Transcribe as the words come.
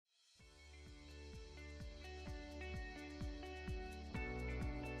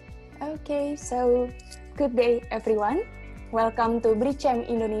Okay, so good day everyone. Welcome to BRICEM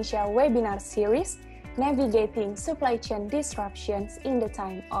Indonesia webinar series, Navigating Supply Chain Disruptions in the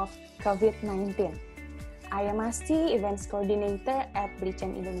Time of COVID-19. I am Asti, Events Coordinator at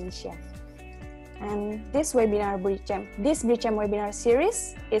BRICEM Indonesia. And this BRICEM webinar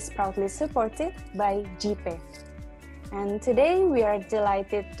series is proudly supported by GPay. And today we are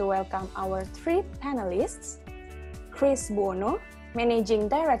delighted to welcome our three panelists, Chris Buono, Managing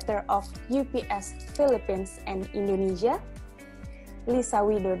Director of UPS Philippines and Indonesia, Lisa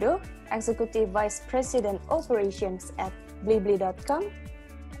Widodo, Executive Vice President Operations at Blibli.com,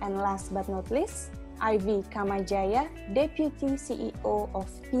 and last but not least, Ivy Kamajaya, Deputy CEO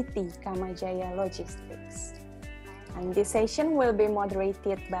of PT Kamajaya Logistics. And this session will be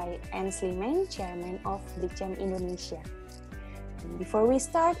moderated by Ainsley Meng, Chairman of BRICEM Indonesia. And before we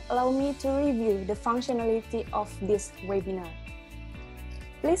start, allow me to review the functionality of this webinar.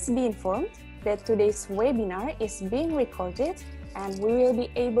 Please be informed that today's webinar is being recorded and we will be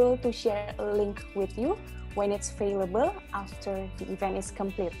able to share a link with you when it's available after the event is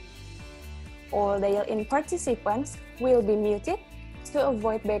complete. All dial-in participants will be muted to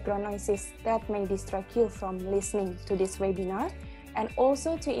avoid background noises that may distract you from listening to this webinar and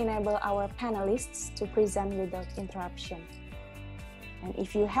also to enable our panelists to present without interruption. And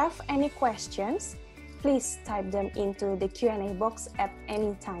if you have any questions, please type them into the Q&A box at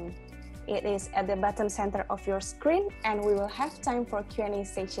any time. It is at the bottom center of your screen, and we will have time for Q&A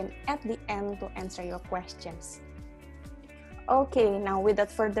session at the end to answer your questions. Okay, now without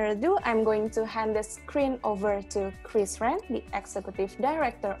further ado, I'm going to hand the screen over to Chris Ren, the Executive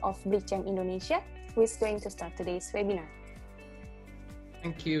Director of BRICEM Indonesia, who is going to start today's webinar.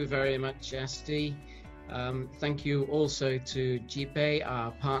 Thank you very much, Asti. Thank you also to GPay,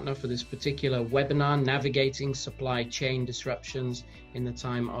 our partner for this particular webinar, Navigating Supply Chain Disruptions in the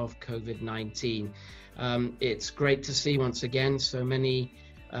Time of COVID-19. It's great to see once again so many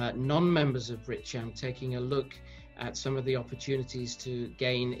non-members of BRICEM taking a look at some of the opportunities to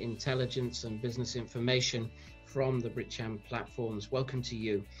gain intelligence and business information from the BRICEM platforms. Welcome to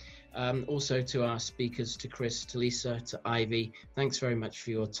you. Also to our speakers, to Chris, to Lisa, to Ivy, thanks very much for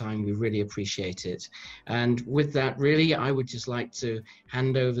your time. We really appreciate it. And with that, really, I would just like to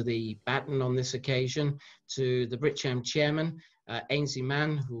hand over the baton on this occasion to the BRICEM chairman, Ainsley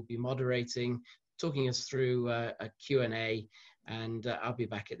Mann, who will be moderating, talking us through a Q&A, and I'll be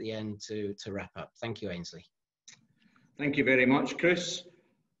back at the end to wrap up. Thank you, Ainsley. Thank you very much, Chris.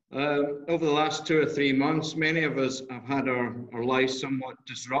 Over the last 2 or 3 months, many of us have had our lives somewhat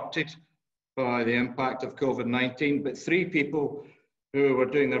disrupted by the impact of COVID-19, but 3 people who were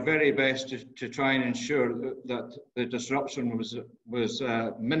doing their very best to try and ensure that the disruption was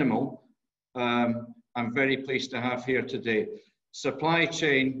minimal, I'm very pleased to have here today. Supply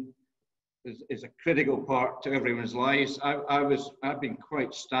chain is a critical part to everyone's lives. I've been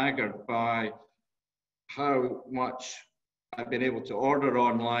quite staggered by how much I've been able to order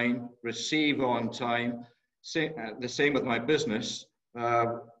online, receive on time. The same with my business.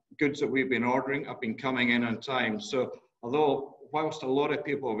 Goods that we've been ordering have been coming in on time. So although whilst a lot of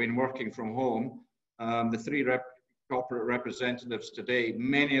people have been working from home, the 3 corporate representatives today,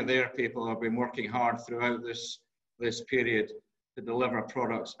 many of their people have been working hard throughout this period to deliver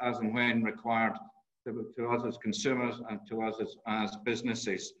products as and when required to us as consumers and to us as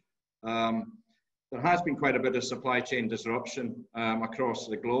businesses. There has been quite a bit of supply chain disruption across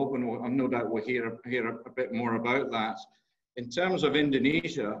the globe, and no doubt we'll hear a bit more about that. In terms of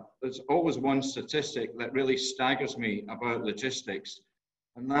Indonesia, there's always one statistic that really staggers me about logistics,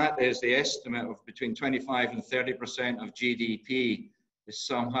 and that is the estimate of between 25 and 30% of GDP is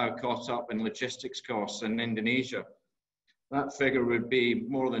somehow caught up in logistics costs in Indonesia. That figure would be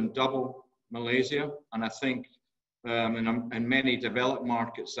more than double Malaysia, and I think in many developed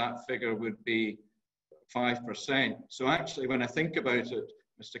markets that figure would be 5%. So actually, when I think about it,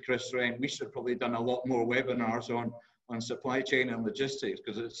 Mr. Chris Ren, we should have probably done a lot more webinars on supply chain and logistics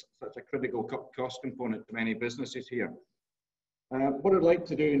because it's such a critical cost component to many businesses here. What I'd like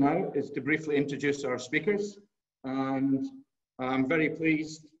to do now is to briefly introduce our speakers. And I'm very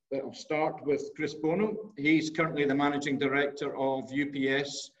pleased that I'll start with Chris Buono. He's currently the Managing Director of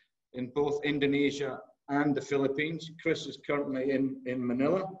UPS in both Indonesia and the Philippines. Chris is currently in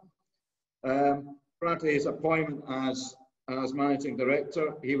Manila. Prior to his appointment as Managing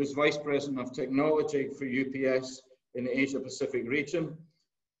Director, he was Vice President of Technology for UPS in the Asia Pacific region.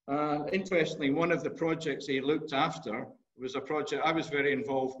 Interestingly, one of the projects he looked after was a project I was very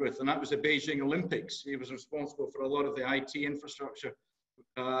involved with, and that was the Beijing Olympics. He was responsible for a lot of the IT infrastructure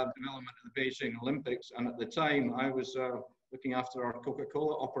development of the Beijing Olympics, and at the time I was looking after our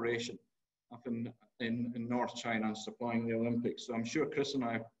Coca-Cola operation up in North China and supplying the Olympics. So I'm sure Chris and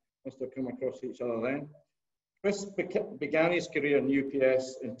I must have come across each other then. Chris began his career in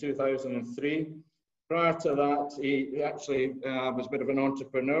UPS in 2003. Prior to that, he actually was a bit of an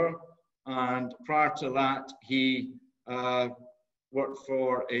entrepreneur. And prior to that, he worked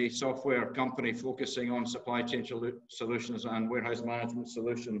for a software company focusing on supply chain solutions and warehouse management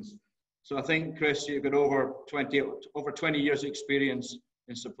solutions. So I think, Chris, you've got over 20 years experience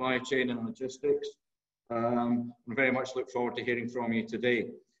in supply chain and logistics. I very much look forward to hearing from you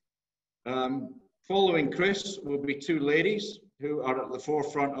today. Following Chris will be two ladies who are at the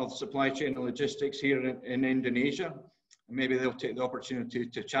forefront of supply chain and logistics here in Indonesia. Maybe they'll take the opportunity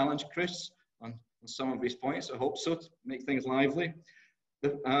to challenge Chris on some of his points. I hope so, to make things lively.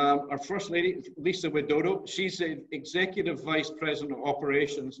 Our first lady, Lisa Widodo, she's the Executive Vice President of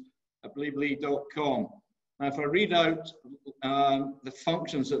Operations at Blibli.com. Now, if I read out the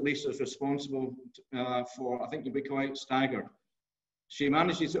functions that Lisa is responsible for, I think you'll be quite staggered. She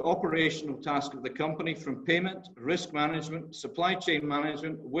manages the operational task of the company from payment, risk management, supply chain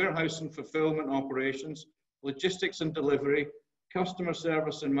management, warehouse and fulfillment operations, logistics and delivery, customer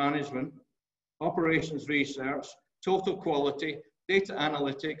service and management, operations research, total quality, data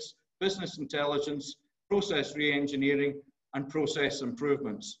analytics, business intelligence, process re-engineering, and process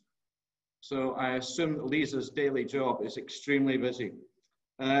improvements. So I assume that Lisa's daily job is extremely busy.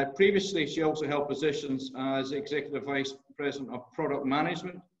 Previously, she also held positions as Executive Vice President of Product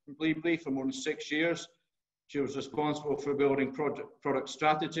Management in Blibli for more than 6 years. She was responsible for building product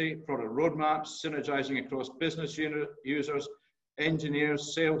strategy, product roadmaps, synergizing across business users,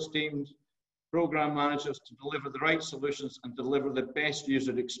 engineers, sales teams, program managers to deliver the right solutions and deliver the best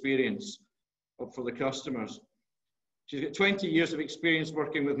user experience for the customers. She's got 20 years of experience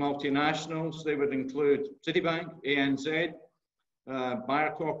working with multinationals. They would include Citibank, ANZ,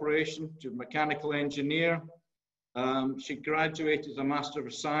 Bayer Corporation, she's a mechanical engineer. She graduated as a Master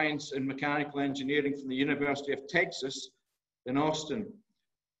of Science in Mechanical Engineering from the University of Texas in Austin.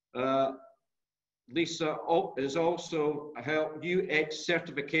 Lisa is also held UX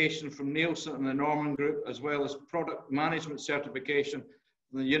certification from Nielsen and the Norman Group, as well as product management certification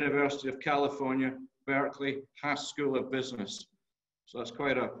from the University of California, Berkeley, Haas School of Business. So that's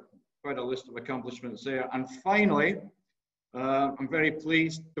quite a list of accomplishments there. And finally, I'm very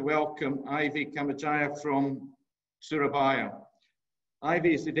pleased to welcome Ivy Kamajaya from Surabaya.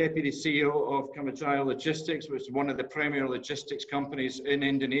 Ivy is the Deputy CEO of Kamajaya Logistics, which is one of the premier logistics companies in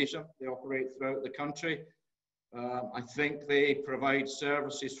Indonesia. They operate throughout the country. I think they provide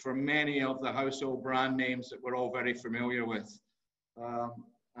services for many of the household brand names that we're all very familiar with.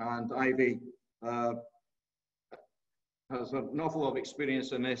 And Ivy has an awful lot of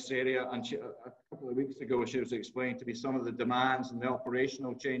experience in this area, and a couple of weeks ago she was explaining to me some of the demands and the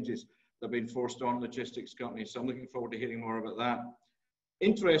operational changes that have been forced on logistics companies. So I'm looking forward to hearing more about that.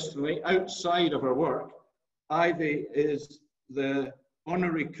 Interestingly, outside of her work, Ivy is the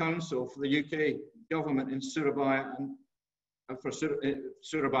honorary counsel for the UK government in Surabaya and for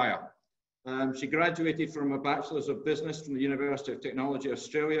Surabaya. She graduated from a Bachelor's of Business from the University of Technology,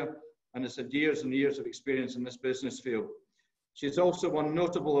 Australia, and has had years and years of experience in this business field. She's also won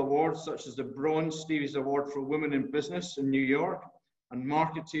notable awards such as the Bronze Stevie's Award for Women in Business in New York and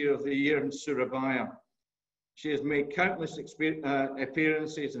Marketeer of the Year in Surabaya. She has made countless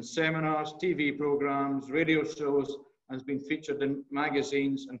appearances in seminars, TV programs, radio shows, and has been featured in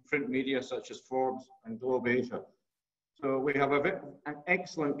magazines and print media such as Forbes and Globe Asia. So we have an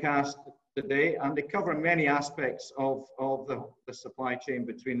excellent cast today, and they cover many aspects of the supply chain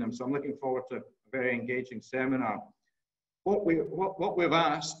between them. So I'm looking forward to a very engaging seminar. What we've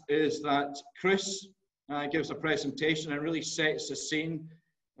asked is that Chris gives a presentation and really sets the scene,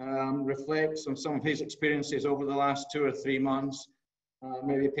 reflects on some of his experiences over the last 2 or 3 months,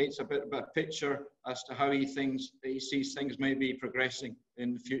 maybe paints a bit of a picture as to how he sees things may be progressing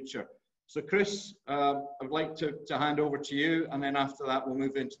in the future. So Chris, I would like to hand over to you, and then after that we'll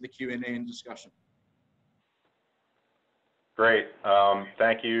move into the Q&A and discussion. Great.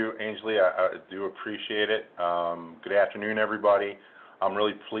 Thank you, Ainsley. I do appreciate it. Good afternoon, everybody. I'm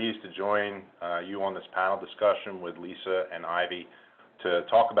really pleased to join you on this panel discussion with Lisa and Ivy to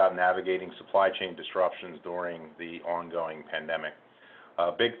talk about navigating supply chain disruptions during the ongoing pandemic.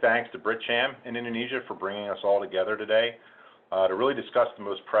 Big thanks to BritCham in Indonesia for bringing us all together today to really discuss the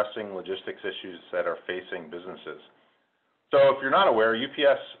most pressing logistics issues that are facing businesses. So if you're not aware,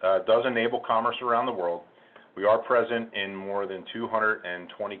 UPS does enable commerce around the world. We are present in more than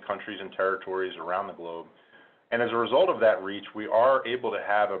 220 countries and territories around the globe. And as a result of that reach, we are able to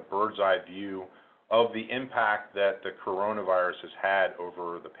have a bird's eye view of the impact that the coronavirus has had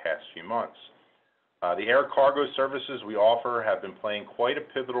over the past few months. The air cargo services we offer have been playing quite a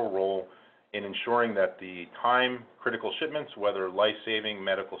pivotal role in ensuring that the time-critical shipments, whether life-saving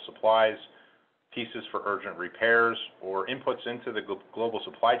medical supplies, pieces for urgent repairs, or inputs into the global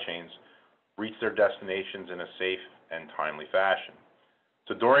supply chains, reach their destinations in a safe and timely fashion.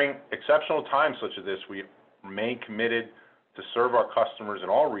 So during exceptional times such as this, we remain committed to serve our customers in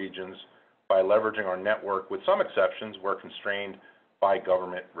all regions by leveraging our network, with some exceptions where constrained by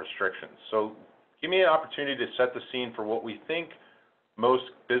government restrictions. So give me an opportunity to set the scene for what we think most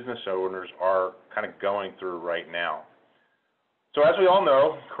business owners are kind of going through right now. So as we all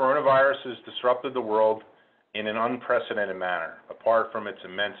know, coronavirus has disrupted the world in an unprecedented manner. Apart from its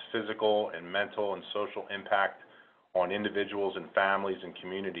immense physical and mental and social impact on individuals and families and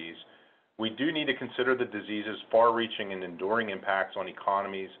communities, we do need to consider the disease's far-reaching and enduring impacts on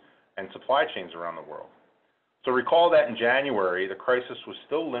economies and supply chains around the world. So recall that in January, the crisis was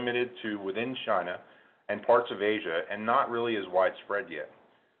still limited to within China and parts of Asia and not really as widespread yet.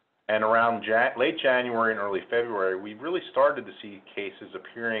 And around late January and early February, we really started to see cases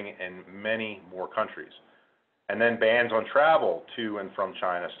appearing in many more countries. And then bans on travel to and from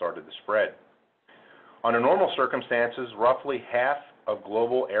China started to spread. Under normal circumstances, roughly half of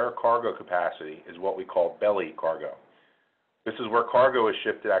global air cargo capacity is what we call belly cargo. This is where cargo is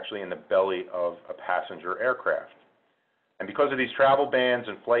shipped actually in the belly of a passenger aircraft. And because of these travel bans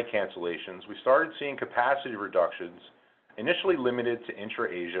and flight cancellations, we started seeing capacity reductions initially limited to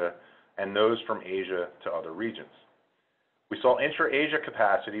intra-Asia and those from Asia to other regions. We saw intra-Asia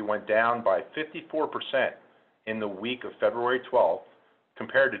capacity went down by 54% in the week of February 12th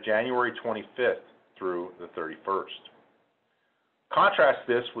compared to January 25th through the 31st. Contrast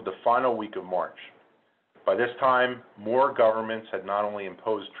this with the final week of March. By this time, more governments had not only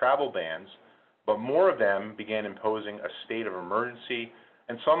imposed travel bans, but more of them began imposing a state of emergency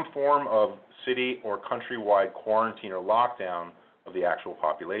and some form of city or countrywide quarantine or lockdown of the actual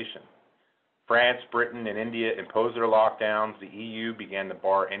population. France, Britain, and India imposed their lockdowns. The EU began to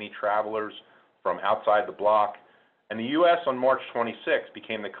bar any travelers from outside the bloc, and the U.S. on March 26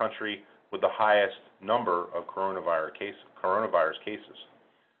 became the country with the highest number of coronavirus cases.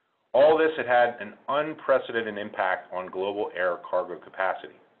 All this had an unprecedented impact on global air cargo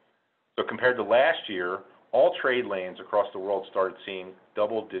capacity. So compared to last year, all trade lanes across the world started seeing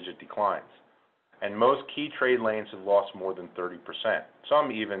double-digit declines. And most key trade lanes have lost more than 30%.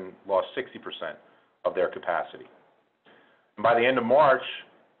 Some even lost 60% of their capacity. And by the end of March,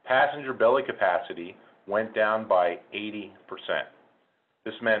 passenger belly capacity went down by 80%.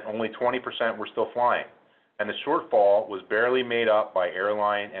 This meant only 20% were still flying, and the shortfall was barely made up by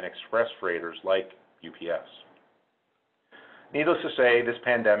airline and express freighters like UPS. Needless to say, this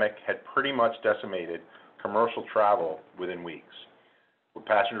pandemic had pretty much decimated commercial travel within weeks. With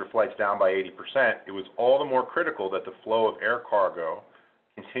passenger flights down by 80%, it was all the more critical that the flow of air cargo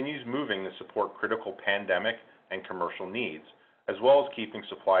continues moving to support critical pandemic and commercial needs, as well as keeping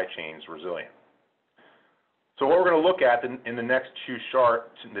supply chains resilient. So what we're going to look at in the next two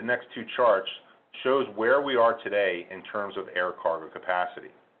charts shows where we are today in terms of air cargo capacity.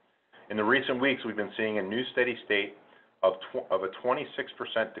 In the recent weeks, we've been seeing a new steady state of a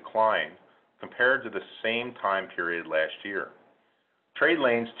 26% decline compared to the same time period last year. Trade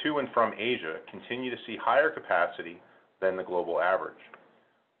lanes to and from Asia continue to see higher capacity than the global average.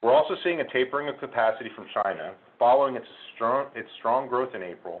 We're also seeing a tapering of capacity from China following its strong growth in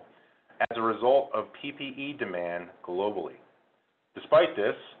April as a result of PPE demand globally. Despite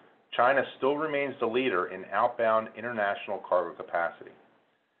this, China still remains the leader in outbound international cargo capacity.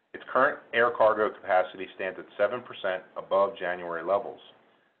 Its current air cargo capacity stands at 7% above January levels.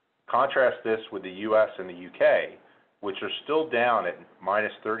 Contrast this with the US and the UK, which are still down at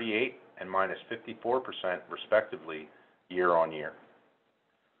minus 38 and minus 54% respectively year on year.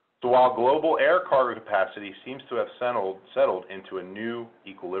 So while global air cargo capacity seems to have settled into a new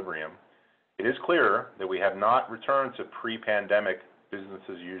equilibrium, it is clear that we have not returned to pre-pandemic business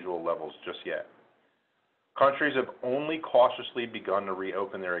as usual levels just yet. Countries have only cautiously begun to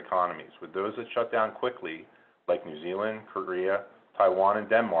reopen their economies, with those that shut down quickly, like New Zealand, Korea, Taiwan, and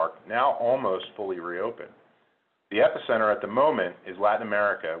Denmark, now almost fully reopened. The epicenter at the moment is Latin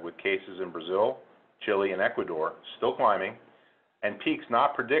America, with cases in Brazil, Chile, and Ecuador still climbing, and peaks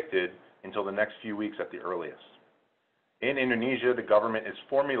not predicted until the next few weeks at the earliest. In Indonesia, the government is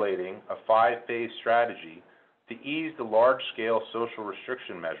formulating a 5-phase strategy to ease the large-scale social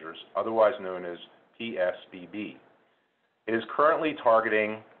restriction measures, otherwise known as PSBB. It is currently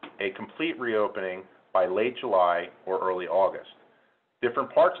targeting a complete reopening by late July or early August.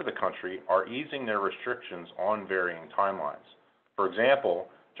 different parts of the country are easing their restrictions on varying timelines. For example,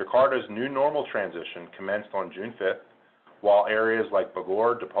 Jakarta's new normal transition commenced on June 5th, while areas like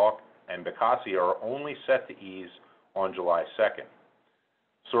Bogor, Depok, and Bekasi are only set to ease on July 2nd.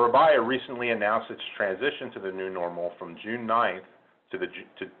 Surabaya recently announced its transition to the new normal from June 9th to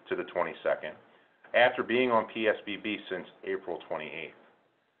the 22nd, after being on PSBB since April 28th.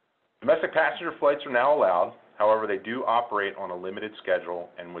 Domestic passenger flights are now allowed, however, they do operate on a limited schedule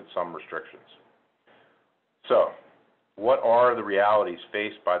and with some restrictions. So, what are the realities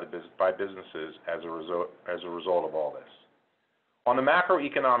faced by businesses as a result of all this? On the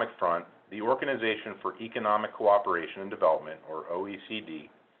macroeconomic front, the Organization for Economic Cooperation and Development, or OECD,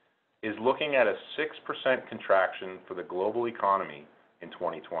 is looking at a 6% contraction for the global economy in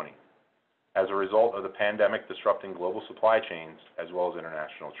 2020 as a result of the pandemic disrupting global supply chains as well as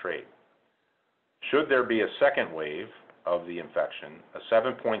international trade. Should there be a second wave of the infection, a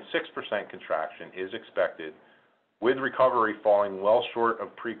 7.6% contraction is expected, with recovery falling well short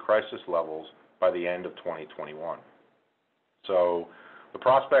of pre-crisis levels by the end of 2021. So the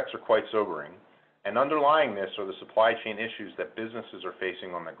prospects are quite sobering, and underlying this are the supply chain issues that businesses are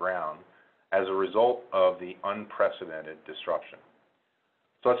facing on the ground as a result of the unprecedented disruption.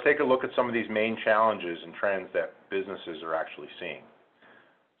 So let's take a look at some of these main challenges and trends that businesses are actually seeing.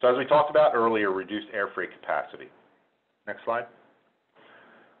 So as we talked about earlier, reduced air freight capacity. Next slide.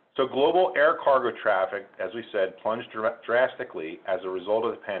 So global air cargo traffic, as we said, plunged drastically as a result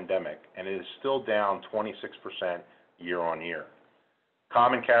of the pandemic, and it is still down 26% year on year.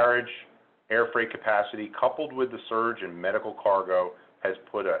 Common carriage, air freight capacity, coupled with the surge in medical cargo, has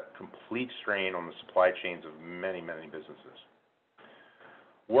put a complete strain on the supply chains of many, many businesses.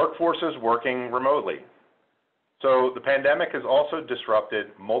 Workforces working remotely. So the pandemic has also disrupted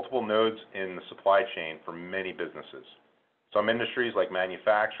multiple nodes in the supply chain for many businesses. Some industries like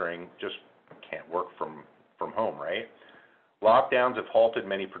manufacturing just can't work from home, right? Lockdowns have halted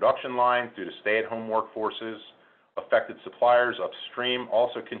many production lines due to stay-at-home workforces. Affected suppliers upstream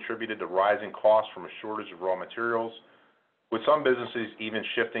also contributed to rising costs from a shortage of raw materials, with some businesses even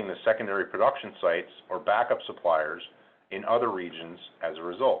shifting to secondary production sites or backup suppliers in other regions as a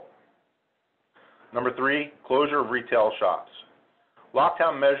result. Number 3, closure of retail shops.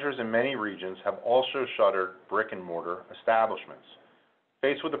 Lockdown measures in many regions have also shuttered brick and mortar establishments.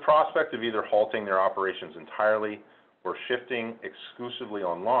 Faced with the prospect of either halting their operations entirely or shifting exclusively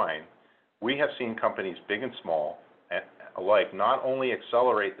online, we have seen companies big and small alike not only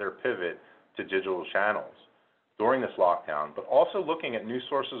accelerate their pivot to digital channels during this lockdown, but also looking at new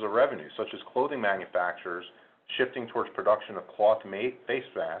sources of revenue, such as clothing manufacturers shifting towards production of cloth-made face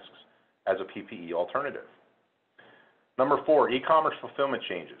masks as a PPE alternative. Number 4, e-commerce fulfillment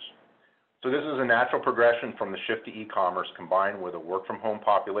changes. So this is a natural progression from the shift to e-commerce combined with a work-from-home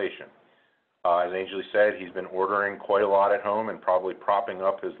population. As Ainsley said, he's been ordering quite a lot at home and probably propping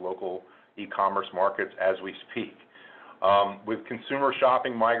up his local e-commerce markets as we speak. With consumer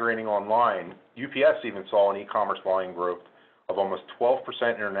shopping migrating online, UPS even saw an e-commerce volume growth of almost 12%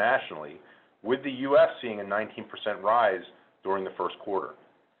 internationally, with the U.S. seeing a 19% rise during the first quarter.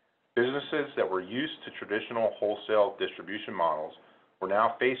 Businesses that were used to traditional wholesale distribution models were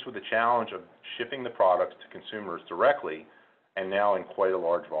now faced with the challenge of shipping the products to consumers directly and now in quite a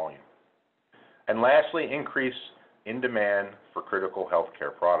large volume. And lastly, increase in demand for critical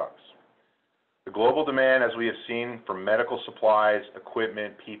healthcare products. The global demand, as we have seen, for medical supplies,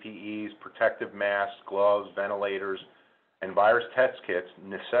 equipment, PPEs, protective masks, gloves, ventilators, and virus test kits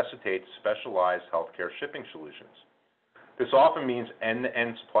necessitates specialized healthcare shipping solutions. This often means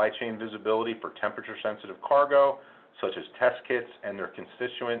end-to-end supply chain visibility for temperature-sensitive cargo, such as test kits and their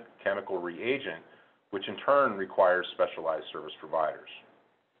constituent chemical reagent, which in turn requires specialized service providers.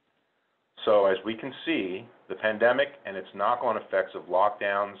 So as we can see, the pandemic and its knock-on effects of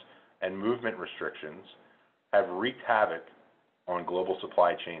lockdowns and movement restrictions have wreaked havoc on global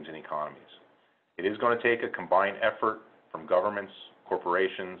supply chains and economies. It is going to take a combined effort from governments,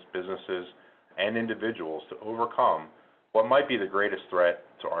 corporations, businesses, and individuals to overcome what might be the greatest threat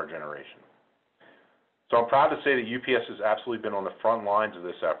to our generation. So I'm proud to say that UPS has absolutely been on the front lines of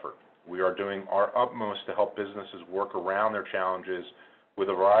this effort. We are doing our utmost to help businesses work around their challenges with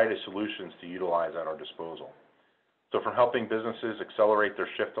a variety of solutions to utilize at our disposal. So from helping businesses accelerate their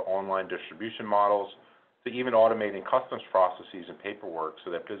shift to online distribution models, to even automating customs processes and paperwork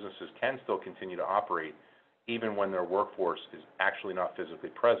so that businesses can still continue to operate even when their workforce is actually not physically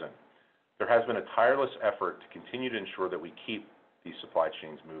present, there has been a tireless effort to continue to ensure that we keep these supply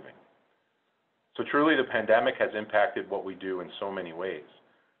chains moving. So truly the pandemic has impacted what we do in so many ways.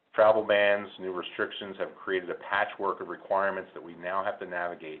 Travel bans, new restrictions have created a patchwork of requirements that we now have to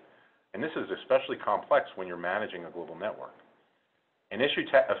navigate, and this is especially complex when you're managing a global network. An issue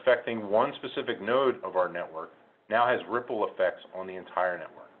affecting one specific node of our network now has ripple effects on the entire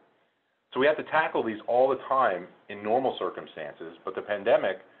network. So we have to tackle these all the time in normal circumstances, but the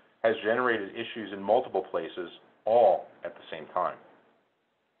pandemic has generated issues in multiple places all at the same time.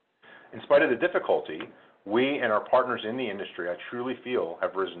 In spite of the difficulty, we and our partners in the industry, I truly feel,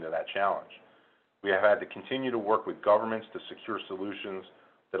 have risen to that challenge. We have had to continue to work with governments to secure solutions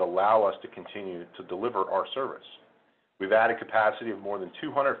that allow us to continue to deliver our service. We've added capacity of more than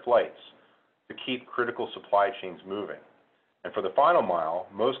 200 flights to keep critical supply chains moving. And for the final mile,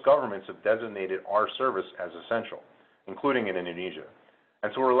 most governments have designated our service as essential, including in Indonesia.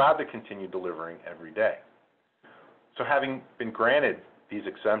 And so we're allowed to continue delivering every day. So having been granted these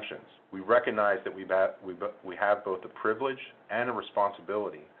exemptions, we recognize that we have both a privilege and a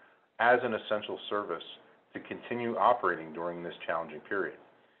responsibility as an essential service to continue operating during this challenging period.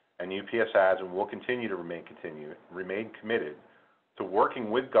 And UPS has and will continue to remain committed to working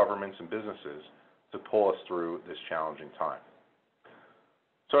with governments and businesses to pull us through this challenging time.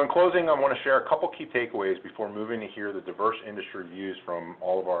 So in closing, I want to share a couple key takeaways before moving to hear the diverse industry views from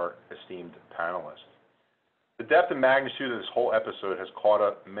all of our esteemed panelists. The depth and magnitude of this whole episode has caught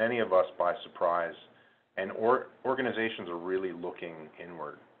up many of us by surprise, and organizations are really looking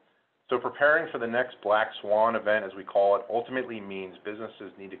inward. So preparing for the next Black Swan event, as we call it, ultimately means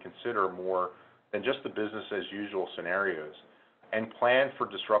businesses need to consider more than just the business as usual scenarios and plan for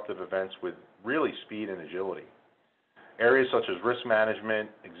disruptive events with really speed and agility. Areas such as risk management,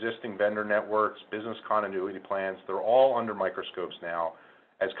 existing vendor networks, business continuity plans, they're all under microscopes now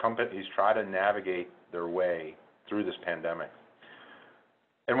as companies try to navigate their way through this pandemic.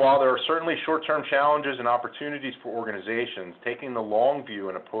 And while there are certainly short-term challenges and opportunities for organizations, taking the long view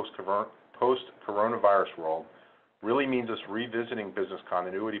in a post-coronavirus world really means us revisiting business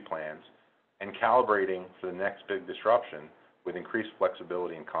continuity plans and calibrating for the next big disruption with increased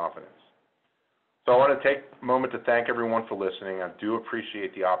flexibility and confidence. So I want to take a moment to thank everyone for listening. I do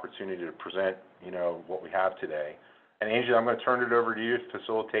appreciate the opportunity to present, what we have today. And Angie, I'm going to turn it over to you to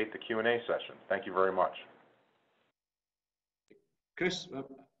facilitate the Q&A session. Thank you very much. Chris,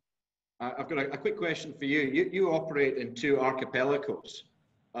 I've got a quick question for you. You operate in 2 archipelagos,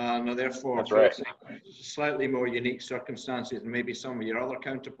 and therefore That's right. Slightly more unique circumstances than maybe some of your other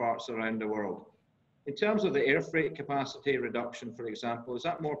counterparts around the world. In terms of the air freight capacity reduction, for example, is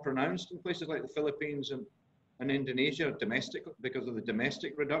that more pronounced in places like the Philippines and Indonesia, domestic, because of the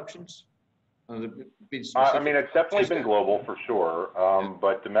domestic reductions? I mean, it's definitely been global for sure,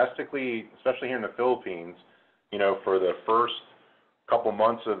 but domestically, especially here in the Philippines, for the first couple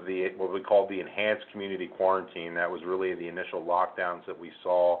months of what we call the enhanced community quarantine, that was really the initial lockdowns that we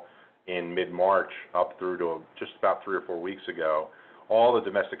saw in mid-March up through to just about 3 or 4 weeks ago. All the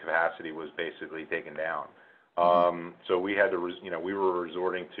domestic capacity was basically taken down. So we had to, we were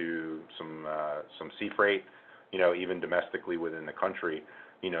resorting to some sea freight, even domestically within the country,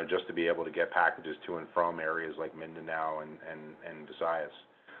 just to be able to get packages to and from areas like Mindanao and Visayas.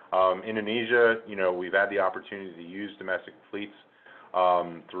 Indonesia, we've had the opportunity to use domestic fleets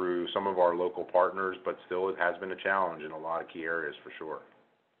through some of our local partners, but still it has been a challenge in a lot of key areas for sure.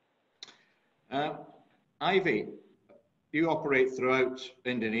 Ivy, you operate throughout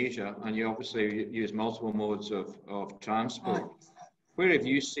Indonesia and you obviously use multiple modes of transport. Where have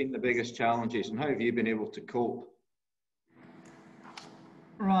you seen the biggest challenges and how have you been able to cope?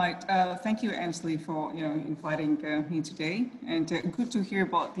 Right. Thank you, Ansley, for inviting me today, and good to hear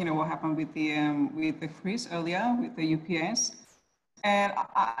about what happened with the Chris earlier with the UPS. And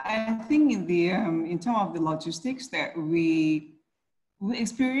I think in terms of the logistics that we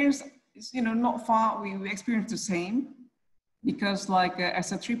experienced, not far. We experienced the same because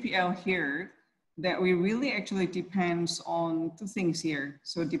as a 3PL here, that we really actually depends on 2 things here.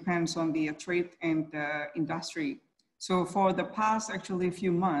 So it depends on the trade and industry. So for the past actually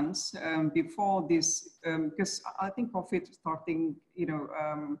few months before this, because I think COVID starting,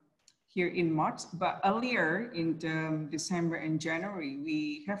 here in March, but earlier in December and January,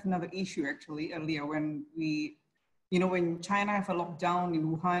 we have another issue actually earlier when when China have a lockdown in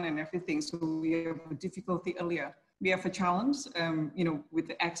Wuhan and everything. So we have a difficulty earlier. We have a challenge, with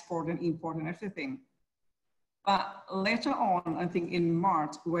the export and import and everything. But later on, I think in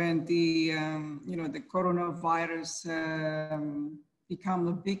March, when the coronavirus become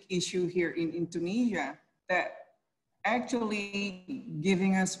a big issue here in Indonesia, that actually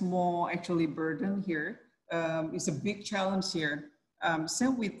giving us more burden here. It's a big challenge here.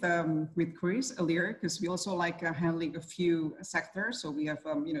 Same with Chris earlier, because we also like handling a few sectors. So we have,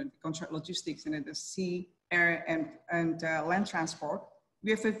 you know, contract logistics and the sea, air, and land transport.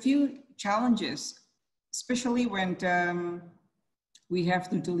 We have a few challenges, especially when we have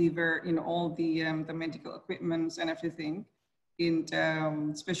to deliver in all the medical equipments and everything,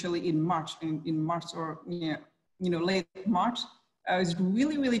 especially in March, in March or you know late March. It's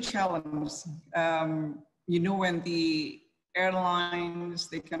really challenged. You know, when the airlines,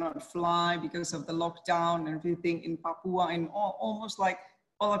 they cannot fly because of the lockdown and everything in Papua and almost like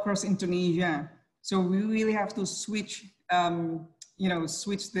all across Indonesia. So we really have to switch, you know,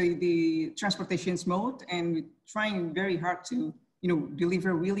 switch the transportation's mode, and we're trying very hard to, you know,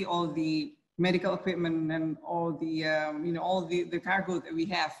 deliver really all the medical equipment and all the, you know, all the cargo that we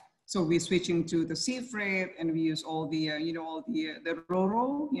have. So we're switching to the sea freight, and we use all the, you know, all the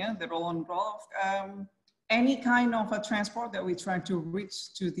RoRo, yeah, the roll on roll off, any kind of a transport that we try to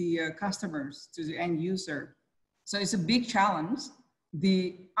reach to the customers, to the end user. So it's a big challenge.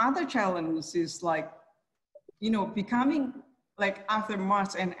 The other challenge is like, you know, becoming like after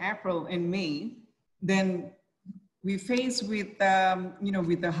March and April and May, then we face with, you know,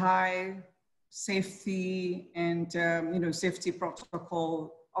 with the high safety and, you know, safety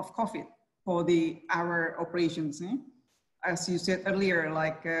protocol of COVID for our operations. As you said earlier,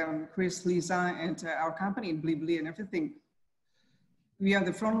 like Chris, Lisa, and our company, Blibli and everything, we are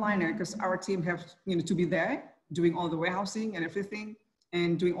the frontliner because our team has, you know, to be there doing all the warehousing and everything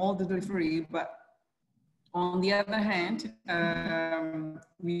and doing all the delivery. But on the other hand,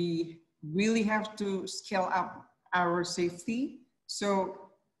 we really have to scale up our safety. So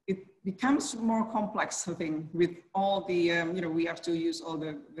it becomes more complex, I think, with all the, you know, we have to use all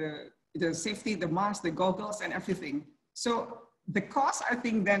the safety, the mask, the goggles and everything. So the cost, I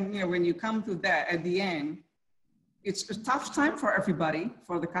think then, you know, when you come to that at the end, it's a tough time for everybody,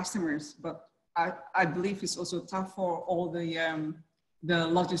 for the customers, but I believe it's also tough for all the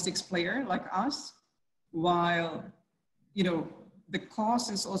logistics player like us, while, you know, the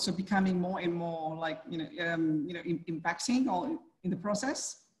cost is also becoming more and more like, you know, impacting all in the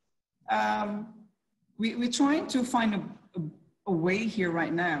process. We're trying to find a way here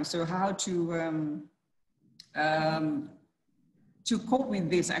right now. So how to cope with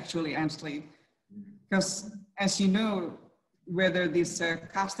this actually, Ansley, because as you know, whether these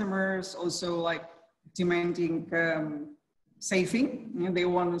customers also like demanding saving, you know, they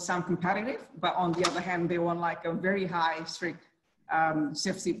want some competitive, but on the other hand, they want like a very high, strict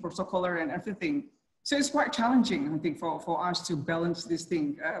safety protocol and everything. So it's quite challenging, I think, for us to balance this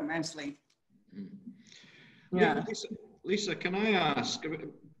thing, Ansley. Yeah. Lisa, can I ask,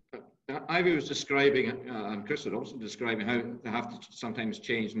 Ivy was describing, and Chris was also describing how they have to sometimes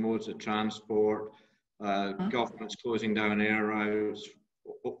change modes of transport, governments closing down air routes,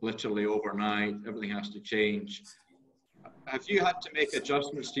 literally overnight, everything has to change. Have you had to make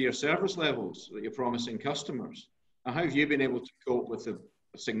adjustments to your service levels that you're promising customers? And how have you been able to cope with a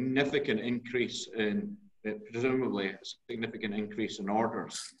significant increase in, presumably a significant increase in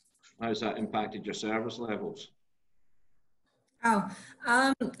orders? How has that impacted your service levels?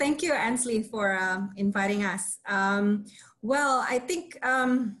 Thank you, Ansley, for inviting us. Well, I think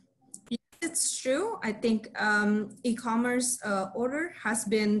it's true. I think e-commerce order has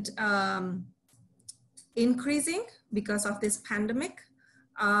been increasing because of this pandemic.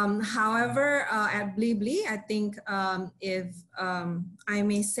 However, at Blibli, I think if I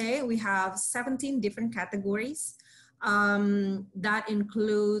may say, we have 17 different categories. That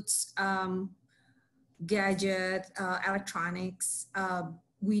includes gadget, electronics.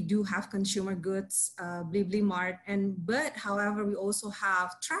 We do have consumer goods, Blibli Mart, but however, we also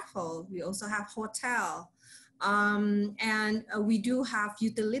have travel, we also have hotel, and we do have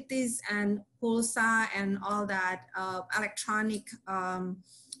utilities and Pulsa and all that, electronic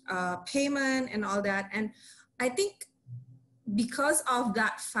payment and all that. And I think because of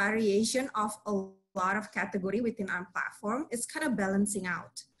that variation of a lot of category within our platform, it's kind of balancing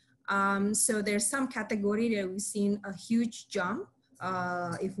out. So there's some category that we've seen a huge jump.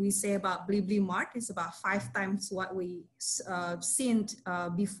 If we say about Blibli Mart, it's about 5 times what we seen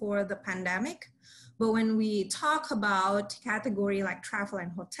before the pandemic. But when we talk about category like travel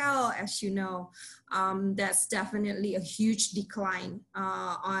and hotel, as you know, that's definitely a huge decline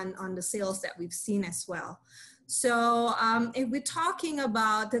on the sales that we've seen as well. So if we're talking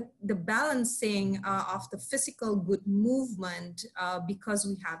about the balancing of the physical good movement, because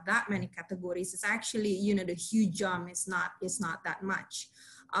we have that many categories, it's actually, you know, the huge jump is not that much.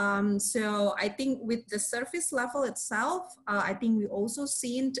 So I think with the service level itself, I think we also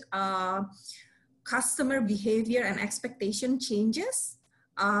seen customer behavior and expectation changes.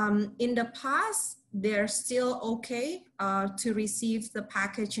 In the past, they're still okay to receive the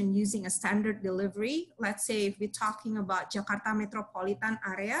package and using a standard delivery. Let's say if we're talking about Jakarta metropolitan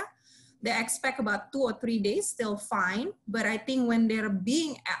area, they expect about 2 or 3 days, still fine. But I think when they're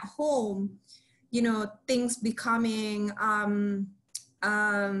being at home, you know, things becoming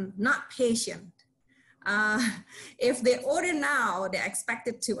not patient. If they order now, they expect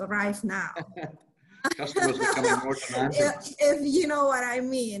it to arrive now. Customers becoming more demanding. If you know what I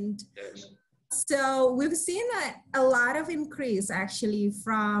mean. Yes. So we've seen a lot of increase actually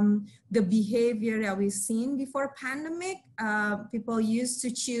from the behavior that we've seen before pandemic. People used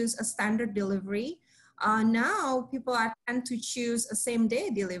to choose a standard delivery. Now people tend to choose a same day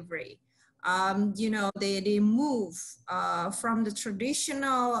delivery. You know, they move from the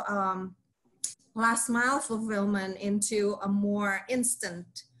traditional last mile fulfillment into a more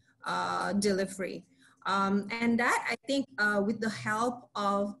instant delivery. And that, I think, with the help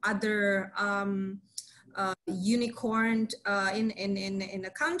of other unicorn in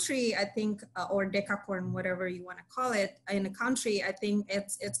the country, I think, or decacorn, whatever you want to call it, in the country, I think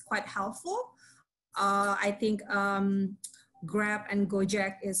it's quite helpful. I think Grab and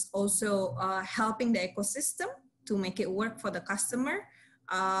Gojek is also helping the ecosystem to make it work for the customer.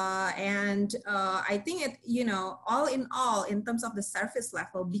 And I think it, you know, all in all, in terms of the service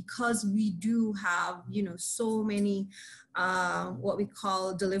level, because we do have, you know, so many what we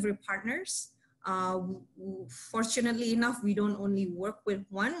call delivery partners. Fortunately enough, we don't only work with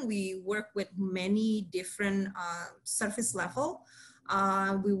one, we work with many different service level.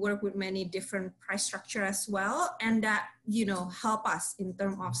 We work with many different price structure as well. And that, you know, help us in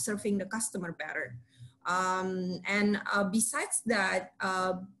terms of serving the customer better. And besides that,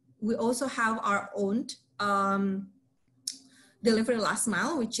 we also have our own delivery last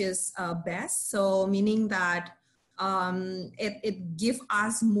mile, which is BESS. So meaning that it gives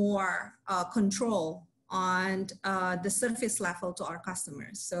us more control on the service level to our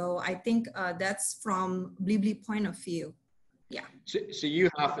customers. So I think that's from Blibli point of view. Yeah. So you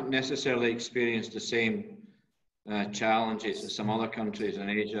haven't necessarily experienced the same challenges as some other countries in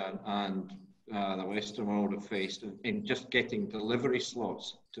Asia and the Western world have faced in just getting delivery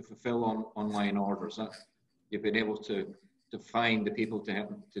slots to fulfill online orders. That you've been able to find the people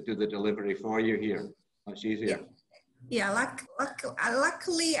to do the delivery for you here. Much easier. Yeah,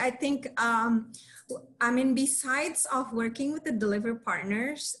 luckily, I think, I mean, besides of working with the delivery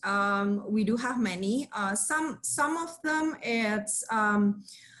partners, we do have many. Some of them, it's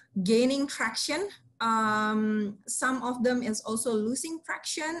gaining traction. Some of them is also losing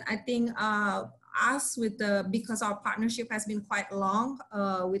traction. I think us with because our partnership has been quite long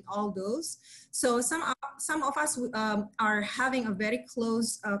with all those. So some of us are having a very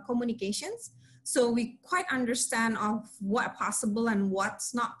close communications. So we quite understand of what possible and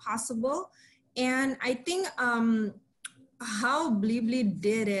what's not possible. And I think how Blibli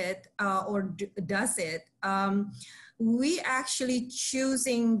did it does it, we actually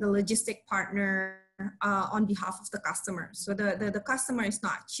choosing the logistic partner on behalf of the customer. So the customer is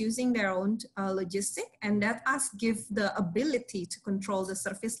not choosing their own logistic, and that us give the ability to control the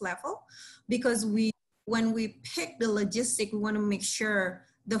service level, because when we pick the logistic, we want to make sure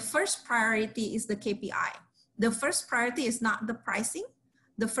the first priority is the KPI. The first priority is not the pricing.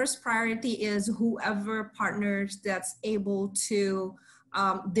 The first priority is whoever partners that's able to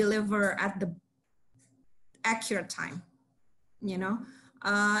deliver at the accurate time, you know,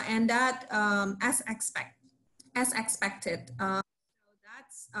 and that as expected.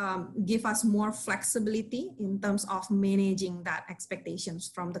 That's give us more flexibility in terms of managing that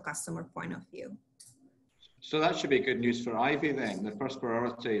expectations from the customer point of view. So that should be good news for Ivy then. The first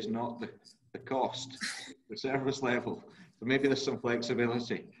priority is not the cost, the service level. So maybe there's some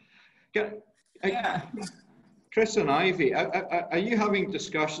flexibility. Yeah. Chris and Ivy, are you having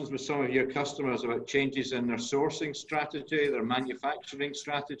discussions with some of your customers about changes in their sourcing strategy, their manufacturing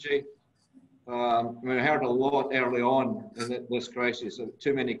strategy? We heard a lot early on in this crisis that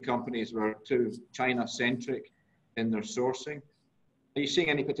too many companies were too China-centric in their sourcing. Are you seeing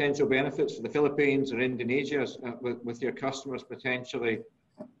any potential benefits for the Philippines or Indonesia with your customers potentially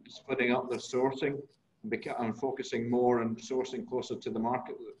splitting up their sourcing and focusing more on sourcing closer to the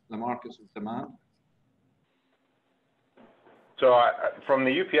markets of demand? So from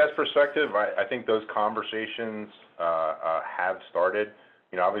the UPS perspective, I think those conversations have started.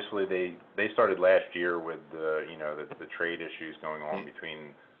 You know, obviously they started last year with the trade issues going on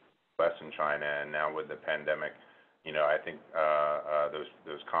between US and China, and now with the pandemic, you know, I think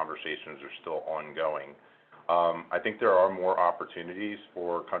those conversations are still ongoing. I think there are more opportunities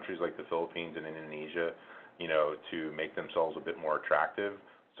for countries like the Philippines and Indonesia, to make themselves a bit more attractive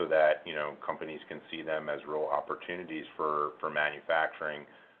so that, companies can see them as real opportunities for manufacturing,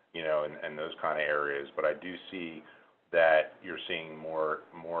 and those kind of areas. But I do see that you're seeing more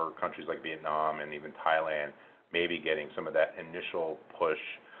countries like Vietnam and even Thailand maybe getting some of that initial push,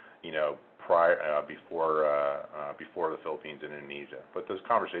 before the Philippines and Indonesia. But those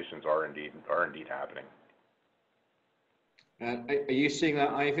conversations are indeed happening. Are you seeing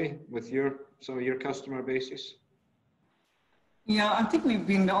that, Ivy, with some of your customer bases? Yeah, I think we've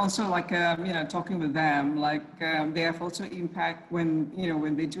been also talking with them, they have also impact when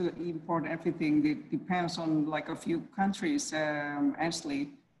they do import everything. It depends on a few countries, Ashley.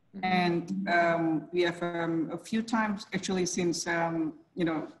 Mm-hmm. And we have a few times actually since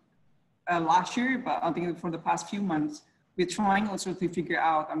last year, but I think for the past few months, we're trying also to figure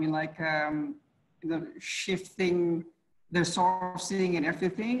out. Shifting the sourcing and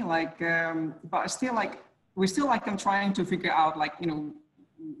everything, but still we're still I'm trying to figure out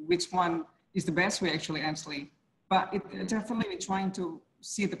which one is the best way actually. But it definitely we're trying to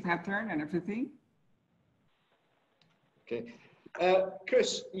see the pattern and everything. Okay,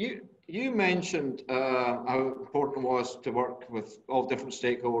 Chris, you mentioned how important it was to work with all different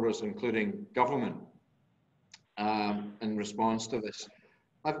stakeholders, including government, in response to this.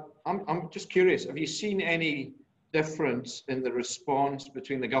 I'm just curious, have you seen any difference in the response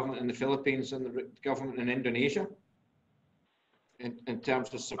between the government in the Philippines and the government in Indonesia in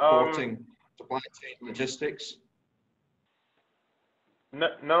terms of supporting supply chain logistics?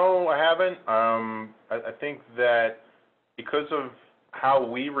 No, I haven't. I think that because of how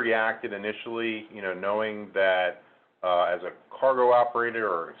we reacted initially, knowing that as a cargo operator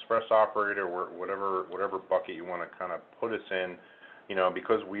or an express operator, or whatever bucket you want to kind of put us in,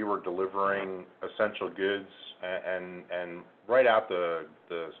 because we were delivering essential goods and right out the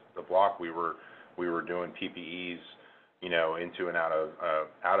block, we were doing PPEs, into and out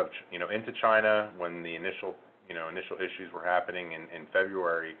of into China when the initial issues were happening in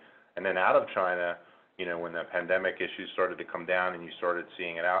February, and then out of China, when the pandemic issues started to come down and you started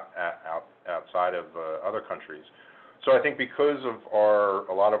seeing it outside of other countries. So I think because of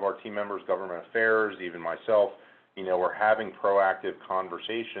a lot of our team members, government affairs, even myself, we're having proactive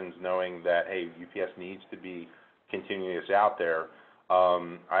conversations knowing that, hey, UPS needs to be continuing this out there.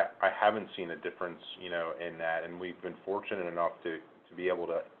 I haven't seen a difference, in that, and we've been fortunate enough to be able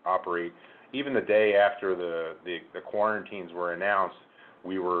to operate. Even the day after the quarantines were announced,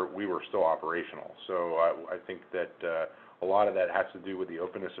 we were still operational. So I think that a lot of that has to do with the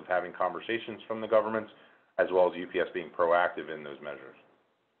openness of having conversations from the governments, as well as UPS being proactive in those measures.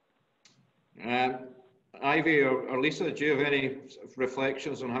 Ivy or Lisa, do you have any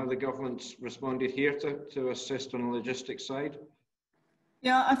reflections on how the government's responded here to assist on the logistics side?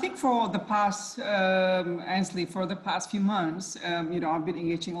 Yeah, I think for the past, Ansley, for the past few months, I've been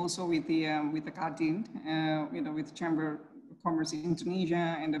engaging also with the Kadin, with the Chamber of Commerce in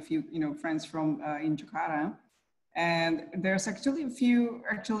Indonesia and a few, friends from in Jakarta. And there's actually a few,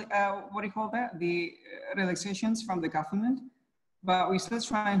 what do you call that? The relaxations from the government, but we're still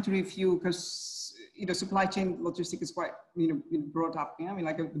trying to review because, supply chain logistics is quite, brought up,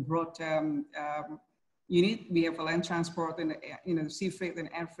 a broad unit. We have a land transport and, sea freight and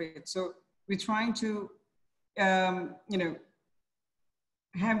air freight. So we're trying to, have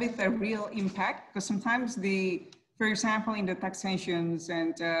it a real impact, because sometimes for example, in the taxations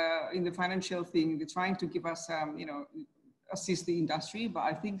and in the financial thing, they're trying to give us, assist the industry, but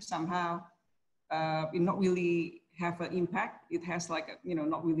I think somehow it not really have an impact. It has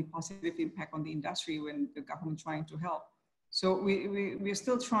not really positive impact on the industry when the government trying to help. So we're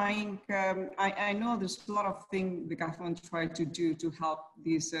still trying. I know there's a lot of things the government try to do to help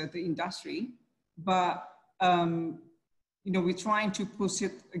the industry, but we're trying to push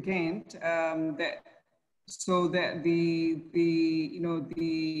it again so that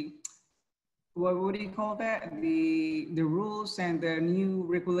what do you call that? The rules and the new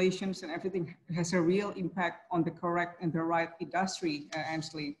regulations and everything has a real impact on the correct and the right industry,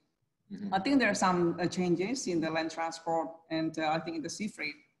 Ansley. Mm-hmm. I think there are some changes in the land transport and I think in the sea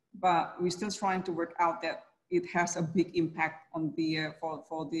freight, but we're still trying to work out that it has a big impact on the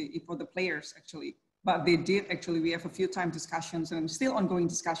for the players actually. But they did actually. We have a few time discussions and still ongoing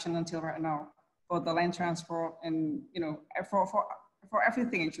discussion until right now for the land transport and for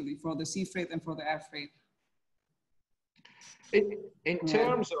everything actually, for the sea freight and for the air freight. In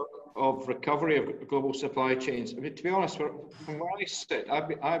terms of recovery of global supply chains, to be honest, from where I sit,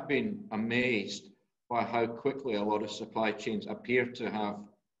 I've been amazed by how quickly a lot of supply chains appear to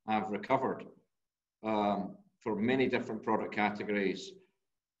have recovered. for many different product categories.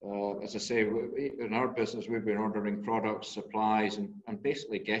 As I say, in our business, we've been ordering products, supplies, and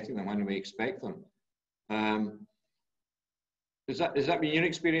basically getting them when we expect them. Has that been your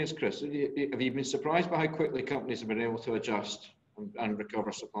experience, Chris? Have you been surprised by how quickly companies have been able to adjust and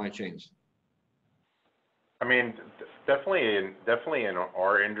recover supply chains? I mean, definitely in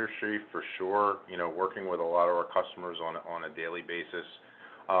our industry for sure. You know, working with a lot of our customers on a daily basis.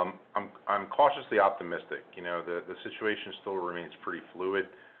 I'm cautiously optimistic. You know, the situation still remains pretty fluid.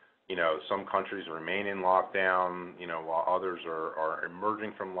 You know, some countries remain in lockdown, you know, while others are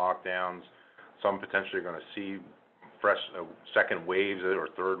emerging from lockdowns. Some potentially are going to see fresh second waves or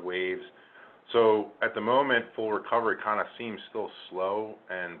third waves. So at the moment, full recovery kind of seems still slow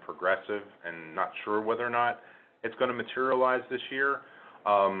and progressive, and not sure whether or not it's going to materialize this year.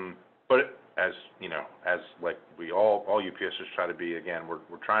 But as you know, as like we all UPSers try to be, again,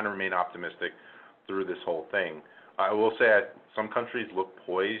 we're trying to remain optimistic through this whole thing. I will say some countries look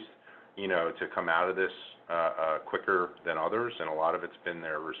poised, you know, to come out of this quicker than others, and a lot of it's been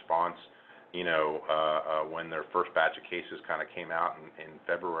their response, you know, when their first batch of cases kind of came out in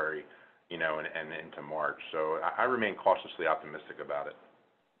February, you know, and into March. So I remain cautiously optimistic about it.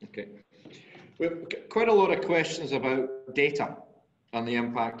 Okay. We have quite a lot of questions about data and the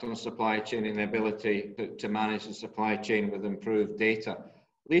impact on the supply chain and the ability to manage the supply chain with improved data.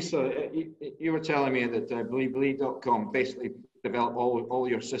 Lisa, you were telling me that Blibli.com basically develop all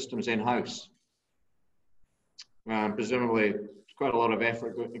your systems in-house. Presumably, there's quite a lot of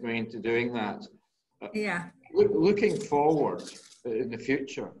effort going into doing that. Yeah. Looking forward in the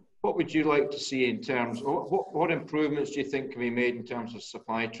future, what would you like to see in terms, what improvements do you think can be made in terms of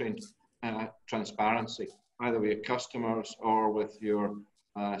supply chain transparency, either with your customers or with your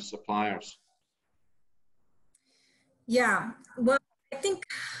suppliers? Yeah, well, I think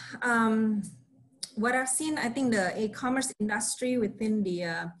what I've seen, I think the e-commerce industry within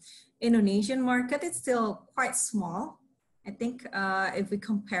the Indonesian market is still quite small. I think if we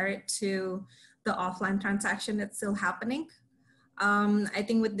compare it to the offline transaction that's still happening. I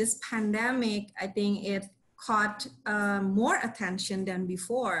think with this pandemic, I think it caught more attention than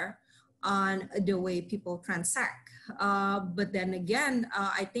before on the way people transact. But then again,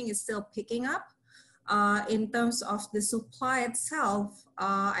 I think it's still picking up. In terms of the supply itself,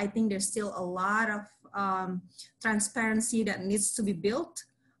 I think there's still a lot of transparency that needs to be built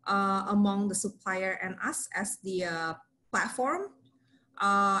among the supplier and us as the platform.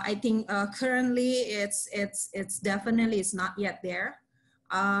 I think currently it's definitely is not yet there.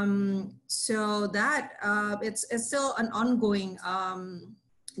 So that it's still an ongoing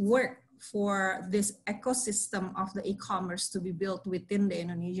work for this ecosystem of the e-commerce to be built within the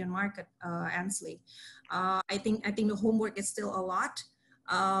Indonesian market, Ansley. I think the homework is still a lot.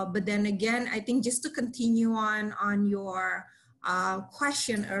 But then again, I think just to continue on your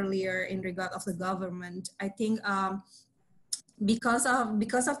question earlier in regard of the government, I think because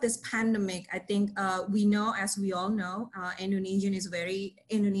of this pandemic, I think we know, as we all know, Indonesia is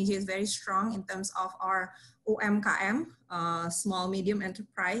very strong in terms of our UMKM, small medium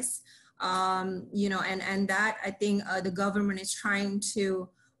enterprise. You know, and that I think the government is trying to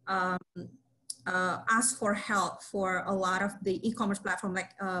ask for help for a lot of the e-commerce platform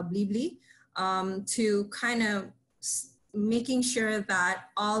like Blibli to kind of making sure that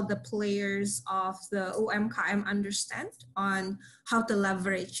all the players of the UMKM understand on how to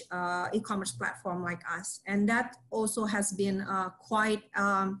leverage e-commerce platform like us. And that also has been quite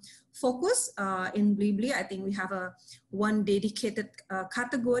focused in Blibli. I think we have one dedicated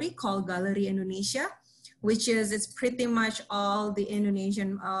category called Gallery Indonesia, which is it's pretty much all the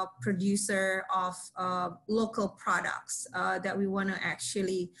Indonesian producer of local products that we want to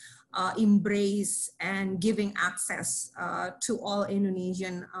actually embrace and giving access to all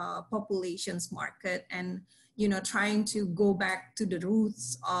Indonesian populations market, and you know, trying to go back to the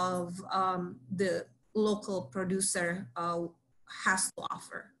roots of the local producer has to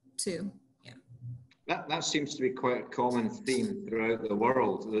offer too. Yeah, that seems to be quite a common theme throughout the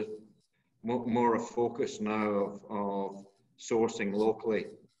world. There's more a focus now of sourcing locally,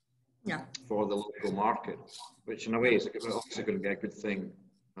 yeah, for the local market, which in a way is also going to be a good thing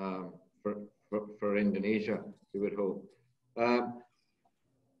for Indonesia, we would hope.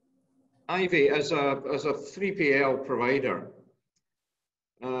 Ivy, as a 3PL provider,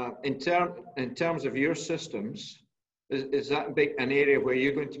 in terms of your systems, is that an area where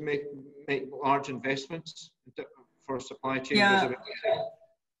you're going to make large investments for supply chain visibility?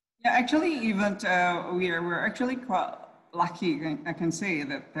 Yeah, actually, even we're actually quite lucky, I can say,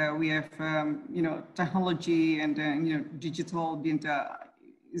 that we have you know, technology and you know, digital being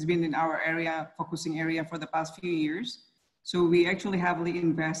it's been in our area, focusing area for the past few years. So we actually heavily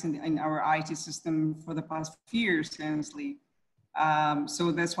invest in our IT system for the past few years, honestly.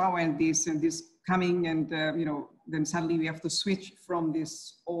 So that's why when this coming and, then suddenly we have to switch from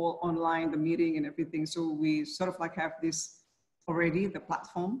this all online, the meeting and everything. So we sort of like have this already, the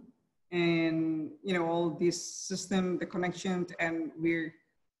platform and, all this system, the connections, and we're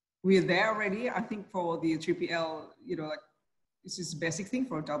there already. I think for the 3PL, like this is basic thing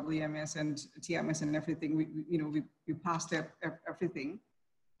for WMS and TMS and everything. We passed everything.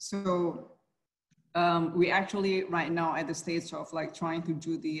 So we actually right now at the stage of like trying to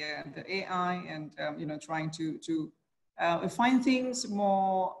do the AI and trying to find things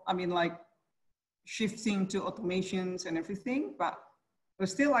more. I mean, like shifting to automations and everything, but we're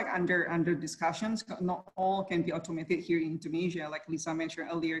still like under discussions. Not all can be automated here in Indonesia, like Lisa mentioned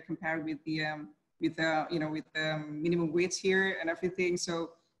earlier, compared with the minimum wage here and everything.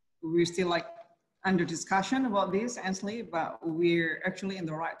 So we're still like under discussion about this, Ansley, but we're actually in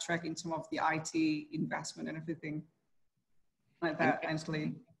the right track in terms of the IT investment and everything like that,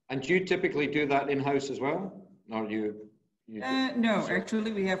 Ansley. And do you typically do that in-house as well? Or no,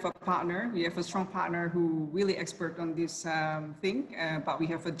 actually we have a partner. We have a strong partner who really expert on this thing, but we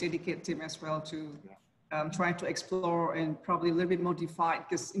have a dedicated team as well to try to explore and probably a little bit modify,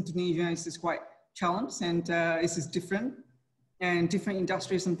 because Indonesia is quite challenged and this is different. And different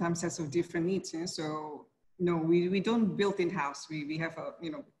industries sometimes has different needs. So no, we don't build in-house. We have a,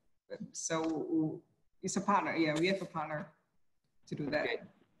 so it's a partner. Yeah, we have a partner to do that. Okay.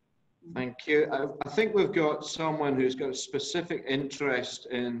 Thank you. I think we've got someone who's got a specific interest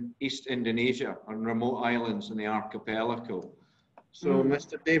in East Indonesia and remote islands in the archipelago. So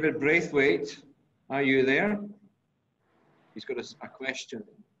Mr. David Braithwaite, are you there? He's got a question.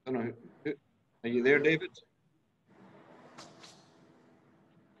 I don't know. Are you there, David?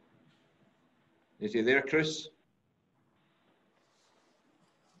 Is he there, Chris?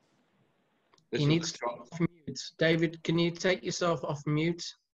 He needs to be off mute. David, can you take yourself off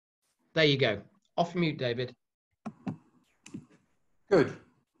mute? There you go. Off mute, David. Good.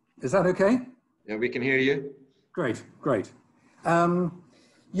 Is that okay? Yeah, we can hear you. Great, great.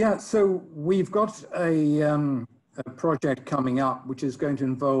 Yeah, so we've got a project coming up which is going to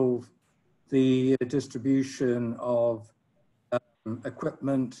involve the distribution of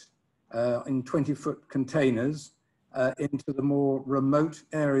equipment in 20-foot containers into the more remote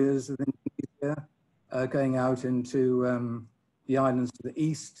areas of Indonesia, going out into the islands to the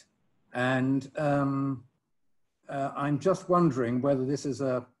east. And I'm just wondering whether this is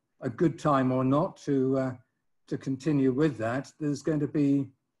a good time or not to continue with that. There's going to be,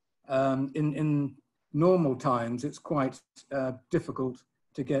 in normal times, it's quite difficult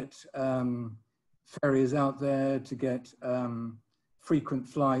to get ferries out there, to get frequent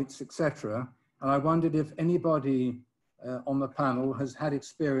flights, etc. And I wondered if anybody on the panel has had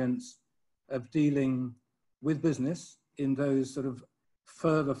experience of dealing with business in those sort of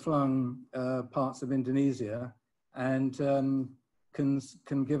further flung parts of Indonesia, and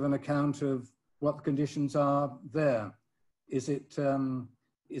can give an account of what the conditions are there. Is it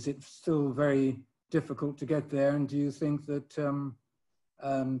still very difficult to get there, and do you think that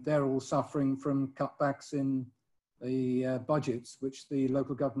they're all suffering from cutbacks in the budgets, which the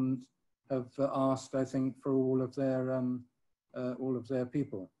local government have asked, I think, for all of their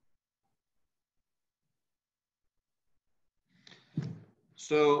people?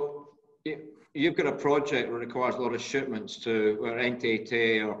 So you've got a project that requires a lot of shipments to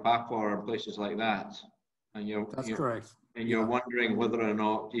NTT or Papua or places like that, and That's correct. And you're wondering whether or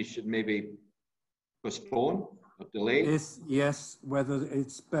not you should maybe postpone or delay. Yes, whether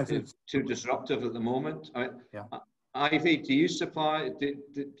it's better. It's too disruptive at the moment. Yeah. Ivy, do you supply? Do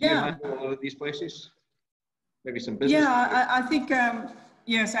you handle a lot of these places? Maybe some business. Yeah, I think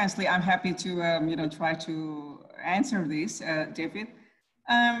yes, Ansley, I'm happy to try to answer this, David.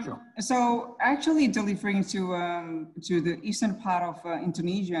 Sure. So actually delivering to the eastern part of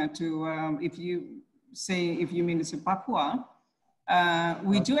Indonesia, to if you mean it's Papua,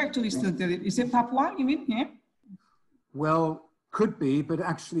 we do actually still deliver. Is it Papua you mean? Yeah. Well, could be, but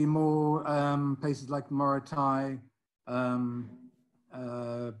actually more places like Morotai,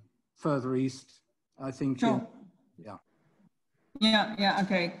 further east, I think. Sure. Yeah,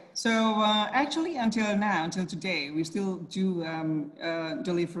 okay. So actually until today, we still do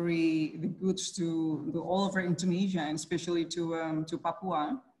delivery the goods to all over Indonesia, and especially to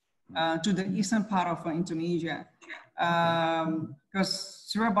Papua, to the eastern part of Indonesia. Because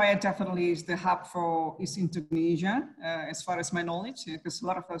Surabaya definitely is the hub for East Indonesia, as far as my knowledge, because a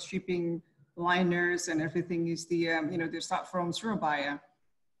lot of our shipping liners and everything is they start from Surabaya.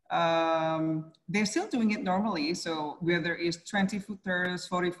 they're still doing it normally. So whether it's 20 footers,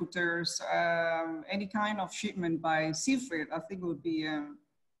 40 footers, any kind of shipment by sea freight, I think would be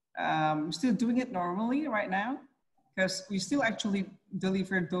still doing it normally right now, because we still actually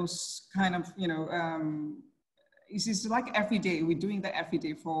deliver those kind of, it's like every day, we're doing that every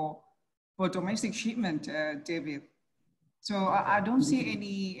day for domestic shipment, David. So I don't see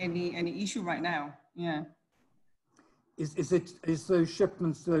any issue right now. Yeah. Is those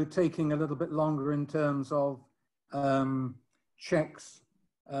shipments though taking a little bit longer in terms of checks,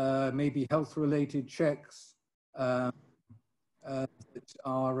 maybe health related checks that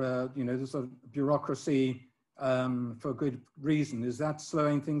are the sort of bureaucracy for good reason? Is that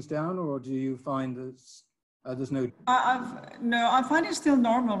slowing things down, or do you find that there's no? I find it still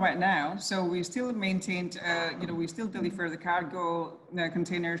normal right now. So we still maintained, we still deliver the cargo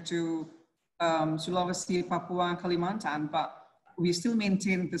container to Sulawesi, Papua, Kalimantan, but we still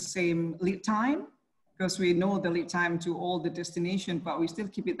maintain the same lead time, because we know the lead time to all the destination, but we still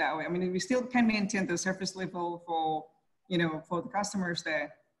keep it that way. I mean, we still can maintain the service level for, for the customers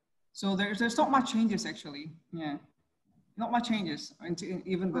there. So there's not much changes actually. Yeah, not much changes until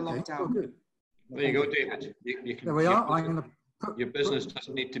even the lockdown. Oh, good. There you go, David. You can, there we are. Your business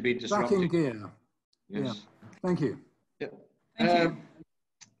doesn't need to be disrupted. Back in gear. Yes. Yeah. Thank you. Yeah. Thank you.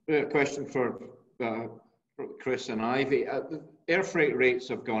 A question for Chris and Ivy. Air freight rates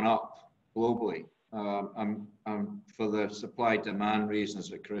have gone up globally. For the supply-demand reasons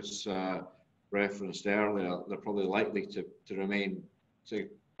that Chris referenced earlier, they're probably likely to remain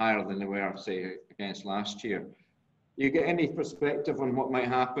higher than they were, say, against last year. You get any perspective on what might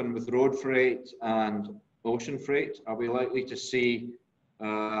happen with road freight and ocean freight? Are we likely to see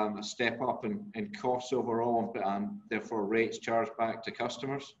a step up in costs overall and therefore rates charged back to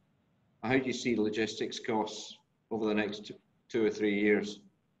customers? How do you see logistics costs over the next 2 or 3 years?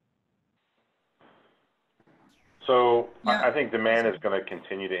 So yeah. I think demand is going to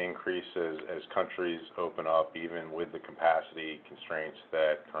continue to increase as countries open up, even with the capacity constraints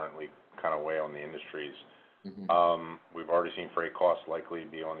that currently kind of weigh on the industries. Mm-hmm. We've already seen freight costs likely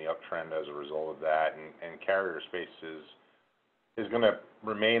be on the uptrend as a result of that, and carrier space is going to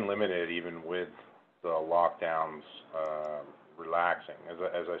remain limited even with the lockdowns relaxing.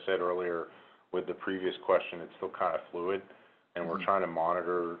 As I said earlier with the previous question, it's still kind of fluid, and we're trying to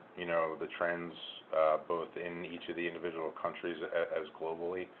monitor, the trends both in each of the individual countries as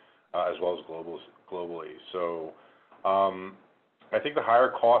globally, as well as globally. So I think the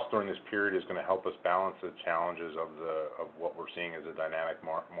higher cost during this period is going to help us balance the challenges of what we're seeing as a dynamic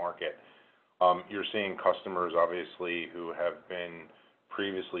market. You're seeing customers obviously who have been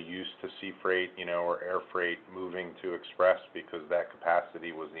previously used to sea freight, or air freight moving to express because that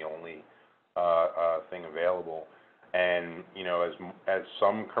capacity was the only thing available. And, as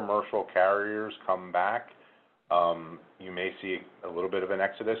some commercial carriers come back, you may see a little bit of an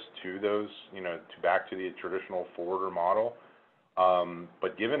exodus to those, back to the traditional forwarder model.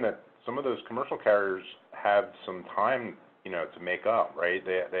 But given that some of those commercial carriers have some time, to make up, right?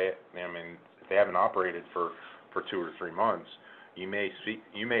 If they haven't operated for 2 or 3 months, you may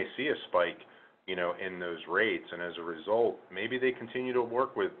see a spike, in those rates, and as a result, maybe they continue to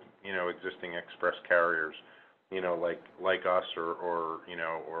work with, existing express carriers, like us or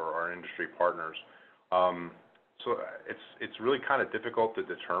our industry partners. So it's really kind of difficult to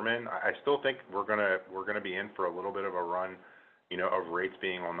determine. I still think we're gonna be in for a little bit of a run, of rates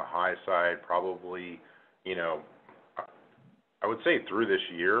being on the high side, probably, I would say through this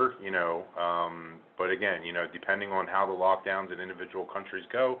year, but again, depending on how the lockdowns in individual countries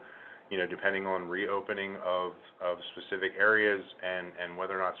go, depending on reopening of specific areas and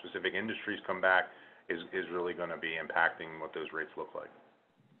whether or not specific industries come back is really going to be impacting what those rates look like.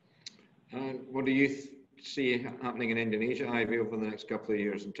 And what do you see happening in Indonesia, Ivy, over the next couple of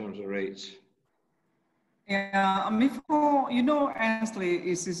years in terms of rates? Yeah, Ansley,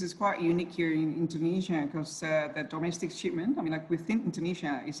 this is quite unique here in Indonesia because the domestic shipment, within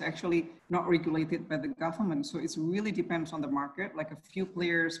Indonesia, is actually not regulated by the government. So it really depends on the market, like a few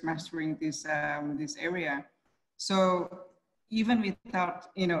players mastering this area. So even without,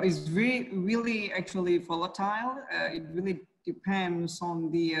 it's really actually volatile. It really depends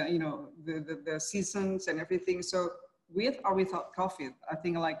on the, the seasons and everything. So with or without COVID, I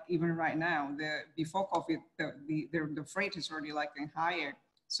think even right now, before COVID, the freight is already higher.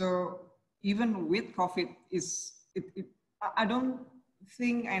 So even with COVID, I don't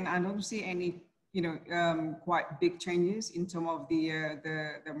think, and I don't see any, quite big changes in terms of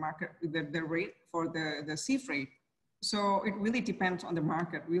the market, the rate for the sea freight. So it really depends on the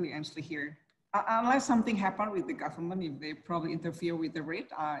market, really, actually here. Unless something happened with the government, if they probably interfere with the rate,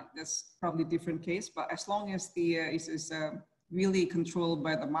 that's probably a different case. But as long as the is really controlled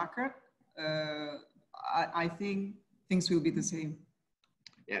by the market, I think things will be the same.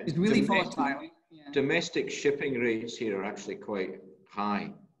 Yeah, it's really volatile. Yeah. Domestic shipping rates here are actually quite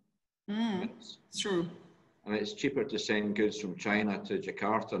high. It's true. And it's cheaper to send goods from China to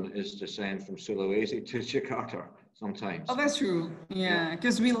Jakarta than it is to send from Sulawesi to Jakarta sometimes. Oh, that's true. Yeah,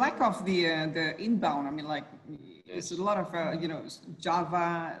 because we lack of the inbound. I mean, like, it's a lot of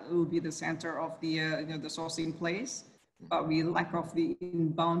Java will be the center of the the sourcing place, but we lack of the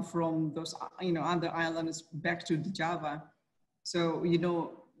inbound from those other islands back to the Java. So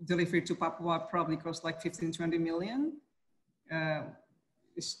delivery to Papua probably costs like 15-20 million.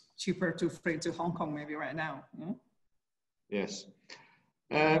 It's cheaper to freight to Hong Kong maybe right now. Yes.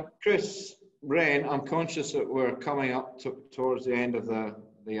 Chris, Ren, I'm conscious that we're coming up towards the end of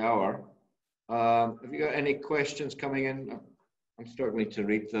the hour. Have you got any questions coming in? I'm struggling to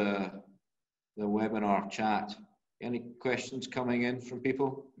read the webinar chat. Any questions coming in from people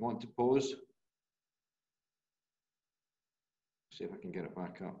who want to pose? See if I can get it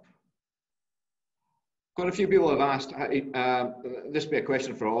back up. Quite a few people have asked, this will be a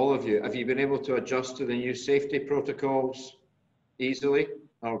question for all of you, have you been able to adjust to the new safety protocols easily,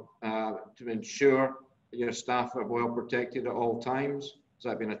 or to ensure that your staff are well protected at all times? Has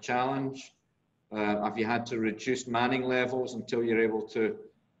that been a challenge? Have you had to reduce manning levels until you're able to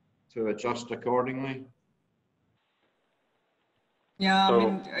adjust accordingly? Yeah,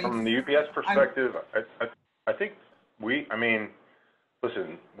 so from the UPS perspective, I think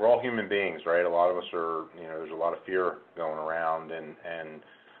listen, we're all human beings, right? A lot of us are, there's a lot of fear going around, and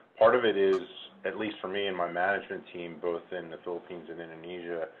part of it is, at least for me and my management team, both in the Philippines and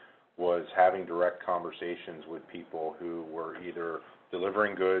Indonesia, was having direct conversations with people who were either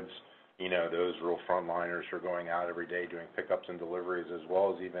delivering goods, those real frontliners who are going out every day doing pickups and deliveries, as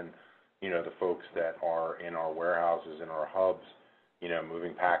well as even, the folks that are in our warehouses, in our hubs,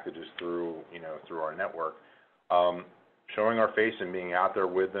 moving packages through, through our network. Showing our face and being out there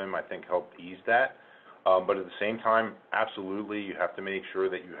with them, I think, helped ease that. But at the same time, absolutely, you have to make sure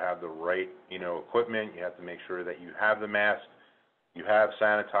that you have the right, equipment. You have to make sure that you have the mask, you have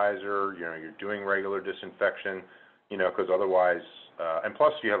sanitizer, you're doing regular disinfection, because otherwise, and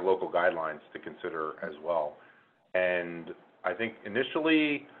plus you have local guidelines to consider as well. And I think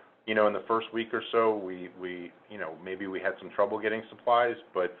initially, in the first week or so, we maybe we had some trouble getting supplies,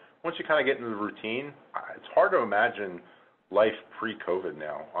 but once you kind of get into the routine, it's hard to imagine life pre-COVID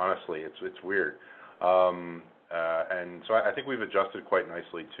now. Honestly, it's weird, and so I think we've adjusted quite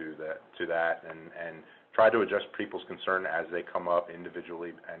nicely to that, and try to adjust people's concern as they come up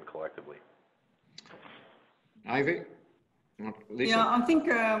individually and collectively. Ivy, Lisa? Yeah, I think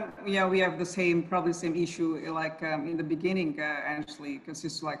we have probably the same issue like in the beginning, actually, because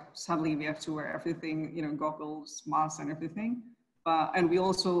it's like suddenly we have to wear everything, goggles, masks, and everything. And we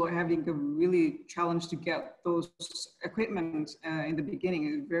also having a really challenge to get those equipment in the beginning.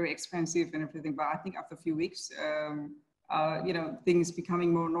 It's very expensive and everything. But I think after a few weeks, things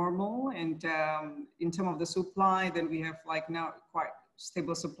becoming more normal. And in terms of the supply, then we have like now quite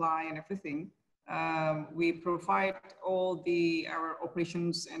stable supply and everything. We provide all our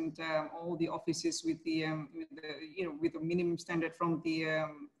operations and all the offices with the minimum standard from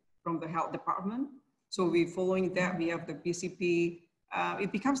the health department. So we're following that. We have the BCP.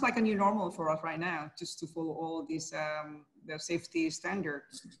 It becomes like a new normal for us right now, just to follow all these the safety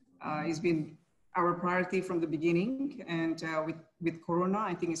standards. It's been our priority from the beginning, and with Corona,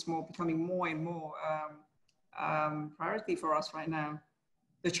 I think it's becoming more and more priority for us right now.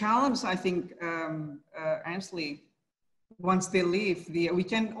 The challenge, I think, Ansley, once they leave, we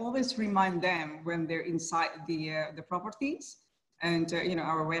can always remind them when they're inside the properties. And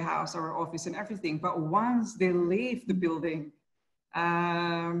our warehouse, our office, and everything. But once they leave the building,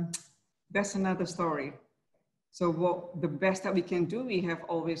 that's another story. So the best that we can do, we have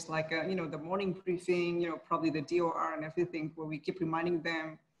always like the morning briefing, probably the DOR and everything, where we keep reminding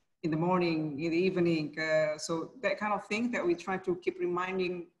them in the morning, in the evening. So that kind of thing that we try to keep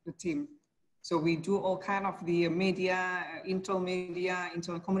reminding the team. So we do all kind of the media,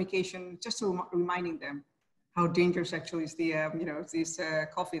 internal communication, just to reminding them how dangerous actually is this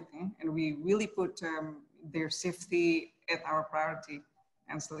COVID thing, and we really put their safety at our priority,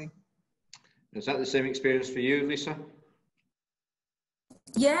 Ansley. Is that the same experience for you, Lisa?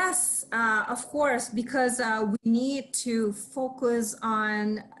 Yes, of course, because we need to focus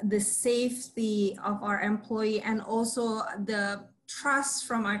on the safety of our employee and also the trust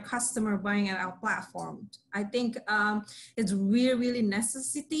from our customer buying at our platform. I think it's really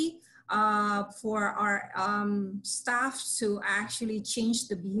necessity for our staff to actually change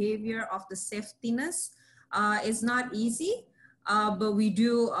the behavior of the safetiness is not easy. But we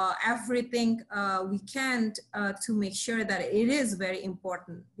do everything we can to make sure that it is very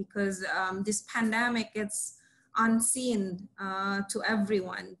important, because this pandemic, it's unseen to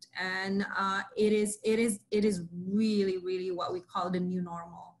everyone, and it is really what we call the new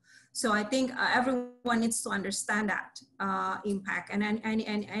normal. So I think everyone needs to understand that impact, and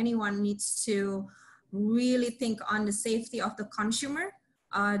anyone needs to really think on the safety of the consumer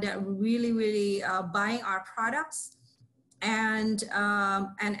that really buying our products. And I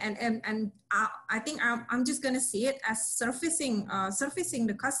think I'm just gonna see it as servicing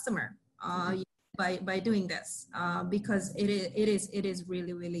the customer by doing this because it is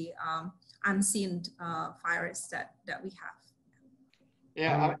really unseen virus that we have.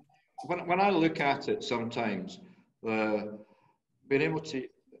 Yeah, when I look at it, sometimes being able to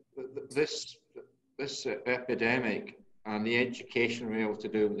this epidemic and the education we're able to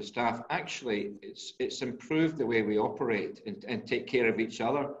do with the staff, actually, it's improved the way we operate and take care of each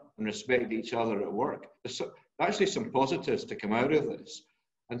other and respect each other at work. There's actually some positives to come out of this,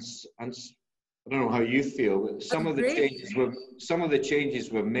 and I don't know how you feel, but some of the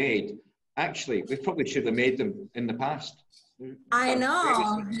changes were made. Actually, we probably should have made them in the past. I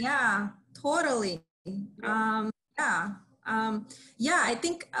know. Yeah, totally. Yeah, I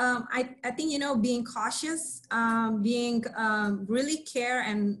think you know, being cautious, being really care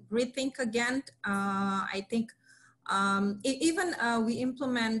and rethink again. I think even we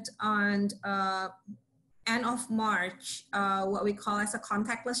implement on end of March what we call as a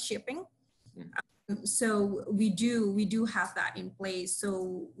contactless shipping. So we do have that in place.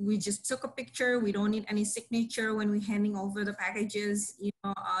 So we just took a picture. We don't need any signature when we're handing over the packages. You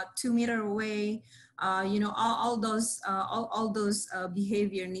know, 2 meters away. You know, all those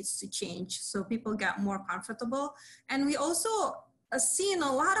behavior needs to change, so people get more comfortable. And we also seen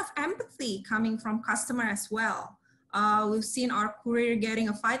a lot of empathy coming from customer as well. We've seen our courier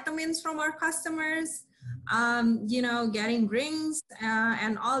getting vitamins from our customers. You know, getting drinks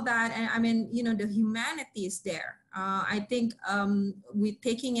and all that. And I mean, you know, the humanity is there. I think we're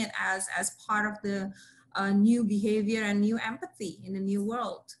taking it as part of the new behavior and new empathy in the new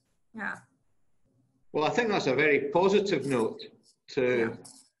world. Yeah. Well, I think that's a very positive note to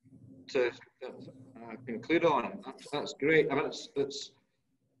conclude on. That's great. I mean, it's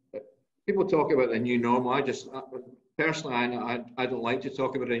people talk about the new normal. Personally, I don't like to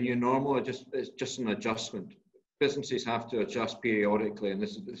talk about a new normal. It's just an adjustment. Businesses have to adjust periodically, and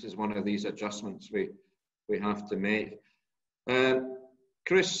this is one of these adjustments we have to make.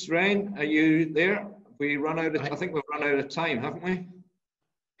 Chris Wren, are you there? I think we've run out of time, haven't we?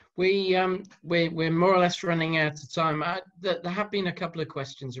 We're more or less running out of time. There have been a couple of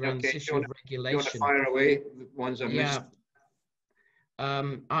questions around this issue of regulation. You want to fire away the ones I missed?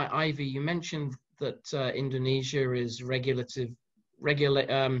 Ivy, you mentioned that Indonesia is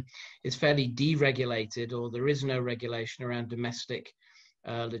is fairly deregulated, or there is no regulation around domestic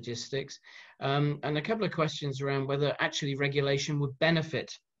logistics, and a couple of questions around whether actually regulation would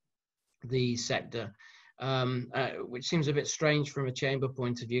benefit the sector, which seems a bit strange from a chamber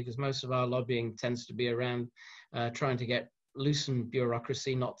point of view, because most of our lobbying tends to be around trying to loosen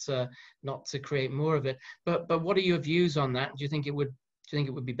bureaucracy, not to create more of it. But what are your views on that? Do you think it would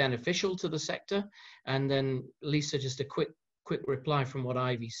be beneficial to the sector? And then Lisa, just a quick reply from what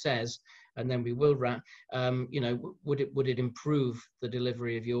Ivy says, and then we will wrap. You know, would it improve the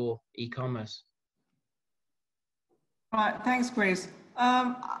delivery of your e-commerce? Thanks, Chris.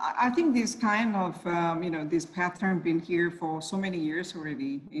 I think this kind of you know, this pattern been here for so many years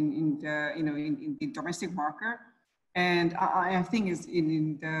already in the domestic market, and I think is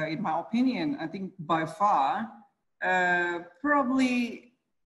in my opinion, I think by far. Probably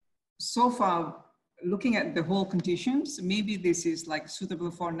so far, looking at the whole conditions, maybe this is like suitable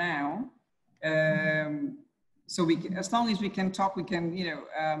for now. So as long as we can talk, we can, you know,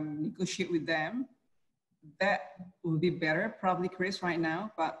 negotiate with them. That will be better, probably, Chris, right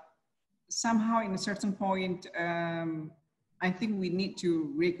now. But somehow, in a certain point, I think we need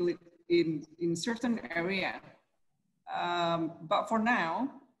to regulate in certain area. But for now,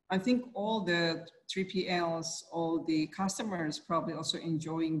 I think all the 3PLs, all the customers probably also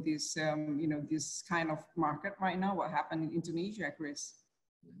enjoying this, you know, this kind of market right now. What happened in Indonesia, Chris?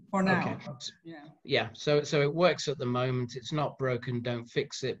 For now, okay. Yeah. So it works at the moment. It's not broken. Don't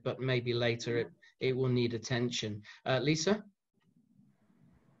fix it. But maybe later it will need attention. Lisa.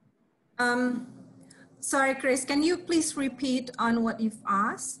 Sorry, Chris. Can you please repeat on what you've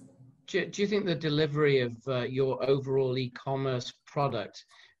asked? Do you think the delivery of your overall e-commerce product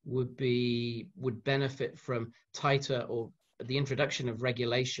would benefit from tighter or the introduction of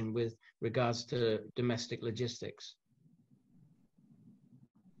regulation with regards to domestic logistics?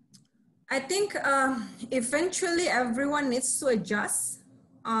 I think eventually everyone needs to adjust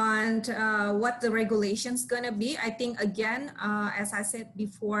on what the regulation's gonna be. I think again, as I said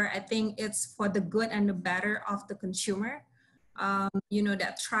before, I think it's for the good and the better of the consumer. You know,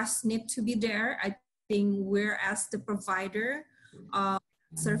 that trust needs to be there. I think we're, as the provider of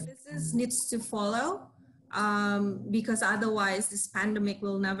services, needs to follow, because otherwise this pandemic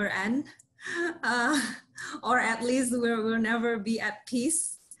will never end, or at least we'll never be at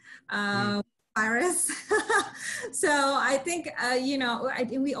peace. Virus. So I think, you know, I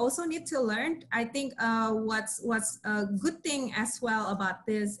think we also need to learn. I think what's a good thing as well about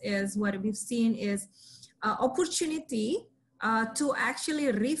this is what we've seen is opportunity to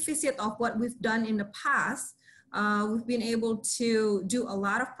actually revisit of what we've done in the past. We've been able to do a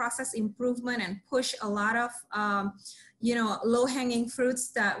lot of process improvement and push a lot of, you know, low-hanging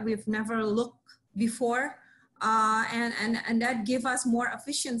fruits that we've never looked before. And that give us more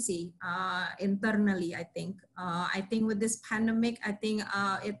efficiency internally, I think. I think with this pandemic, I think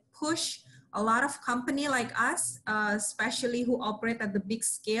it pushed a lot of company like us, especially who operate at the big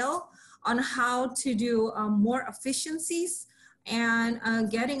scale, on how to do more efficiencies and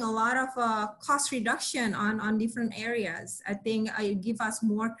getting a lot of cost reduction on different areas. I think it give us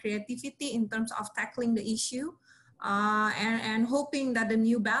more creativity in terms of tackling the issue. And hoping that the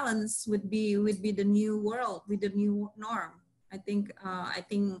new balance would be the new world with the new norm. I think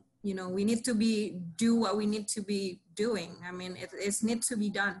you know, we need to do what we need to be doing. I mean, it needs to be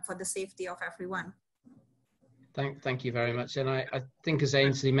done for the safety of everyone. Thank you very much. And I think, as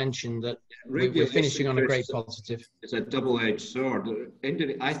Ainsley mentioned, that we're finishing on a great positive. It's a double-edged sword.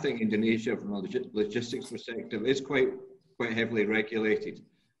 I think Indonesia, from a logistics perspective, is quite heavily regulated.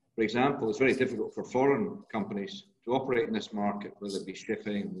 For example, it's very difficult for foreign companies to operate in this market, whether it be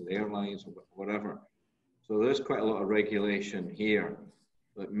shipping, with airlines, or whatever. So there's quite a lot of regulation here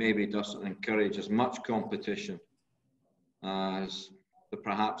that maybe doesn't encourage as much competition as there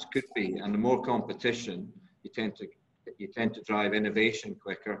perhaps could be. And the more competition, you tend to drive innovation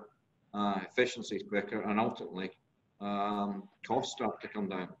quicker, efficiencies quicker, and ultimately costs start to come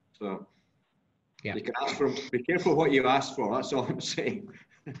down. So yeah, you can ask for, be careful what you ask for. That's all I'm saying.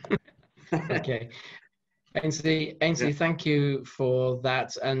 Okay. Ainsley, yeah. Thank you for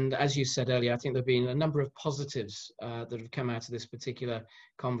that. And as you said earlier, I think there have been a number of positives that have come out of this particular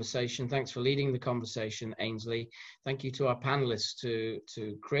conversation. Thanks for leading the conversation, Ainsley. Thank you to our panelists,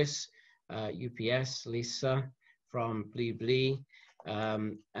 to Chris, UPS, Lisa from Blibli,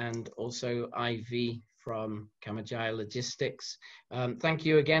 and also Ivy from Kamajaya Logistics. Thank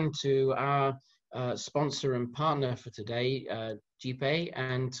you again to our sponsor and partner for today, GPay,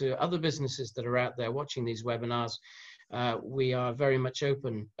 and to other businesses that are out there watching these webinars. We are very much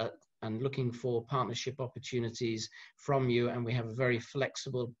open and looking for partnership opportunities from you, and we have a very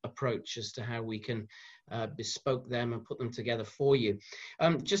flexible approach as to how we can bespoke them and put them together for you.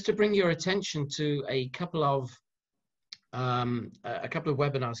 Just to bring your attention to a couple of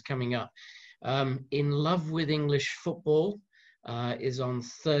webinars coming up. In Love with English Football is on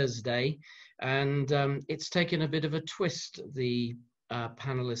Thursday, and it's taken a bit of a twist, the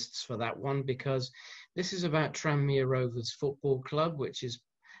panelists for that one, because this is about Tranmere Rovers Football Club, which has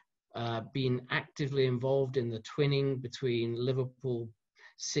been actively involved in the twinning between Liverpool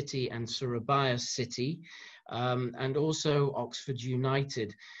City and Surabaya City, and also Oxford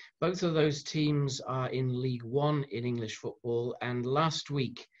United. Both of those teams are in League One in English football, and last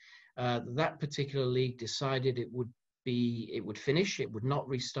week that particular league decided it would finish, it would not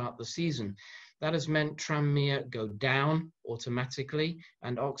restart the season. That has meant Tranmere go down automatically,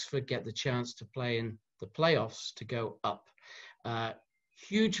 and Oxford get the chance to play in the playoffs to go up.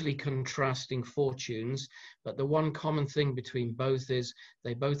 Hugely contrasting fortunes, but the one common thing between both is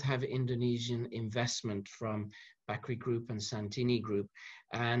they both have Indonesian investment from Bakri Group and Santini Group.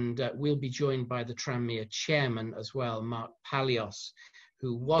 And we'll be joined by the Tranmere chairman as well, Mark Palios,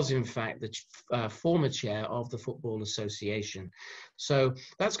 who was in fact the former chair of the Football Association. So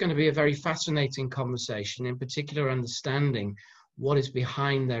that's going to be a very fascinating conversation, in particular understanding what is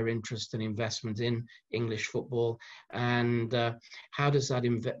behind their interest and investment in English football, and how does that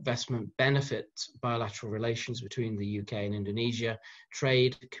investment benefit bilateral relations between the UK and Indonesia,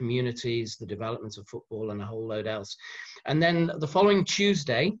 trade, communities, the development of football, and a whole load else. And then the following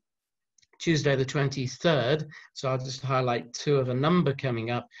Tuesday the 23rd, so I'll just highlight two of a number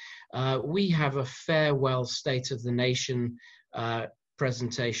coming up, we have a farewell State of the Nation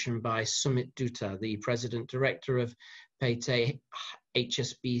presentation by Sumit Dutta, the President Director of PT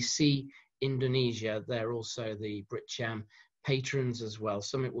HSBC Indonesia. They're also the BritCham patrons as well.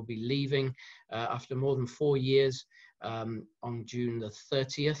 Summit will be leaving after more than 4 years on June the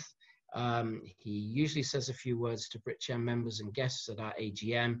 30th. He usually says a few words to BritCham members and guests at our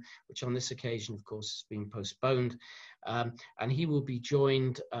AGM, which on this occasion, of course, has been postponed. And he will be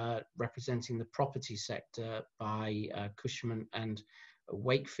joined representing the property sector by Cushman and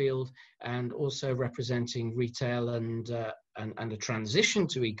Wakefield, and also representing retail and a transition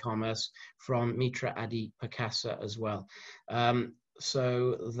to e-commerce from Mitra Adi Perkasa as well.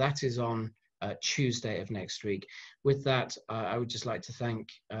 So that is on Tuesday of next week. With that, I would just like to thank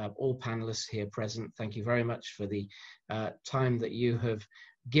all panelists here present. Thank you very much for the time that you have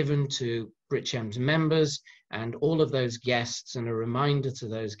given to BritCham's members and all of those guests, and a reminder to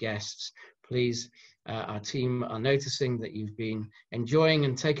those guests, please, our team are noticing that you've been enjoying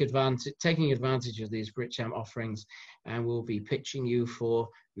and taking advantage of these BritCham offerings, and we'll be pitching you for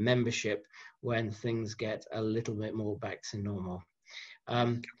membership when things get a little bit more back to normal.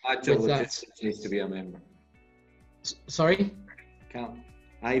 Logistics needs to be a member. Sorry?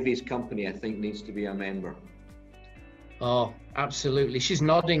 Ivy's company, I think, needs to be a member. Oh, absolutely. She's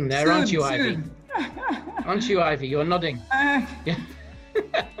nodding there, aren't you, Ivy? Aren't you, Ivy? You're nodding. Yeah.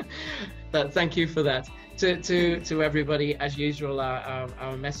 Thank you for that. To everybody, as usual,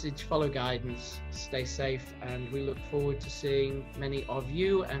 our message: follow guidance, stay safe, and we look forward to seeing many of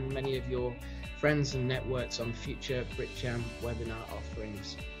you and many of your friends and networks on future BritCham webinar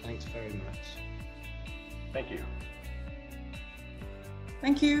offerings. Thanks very much. Thank you.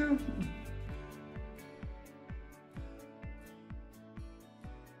 Thank you.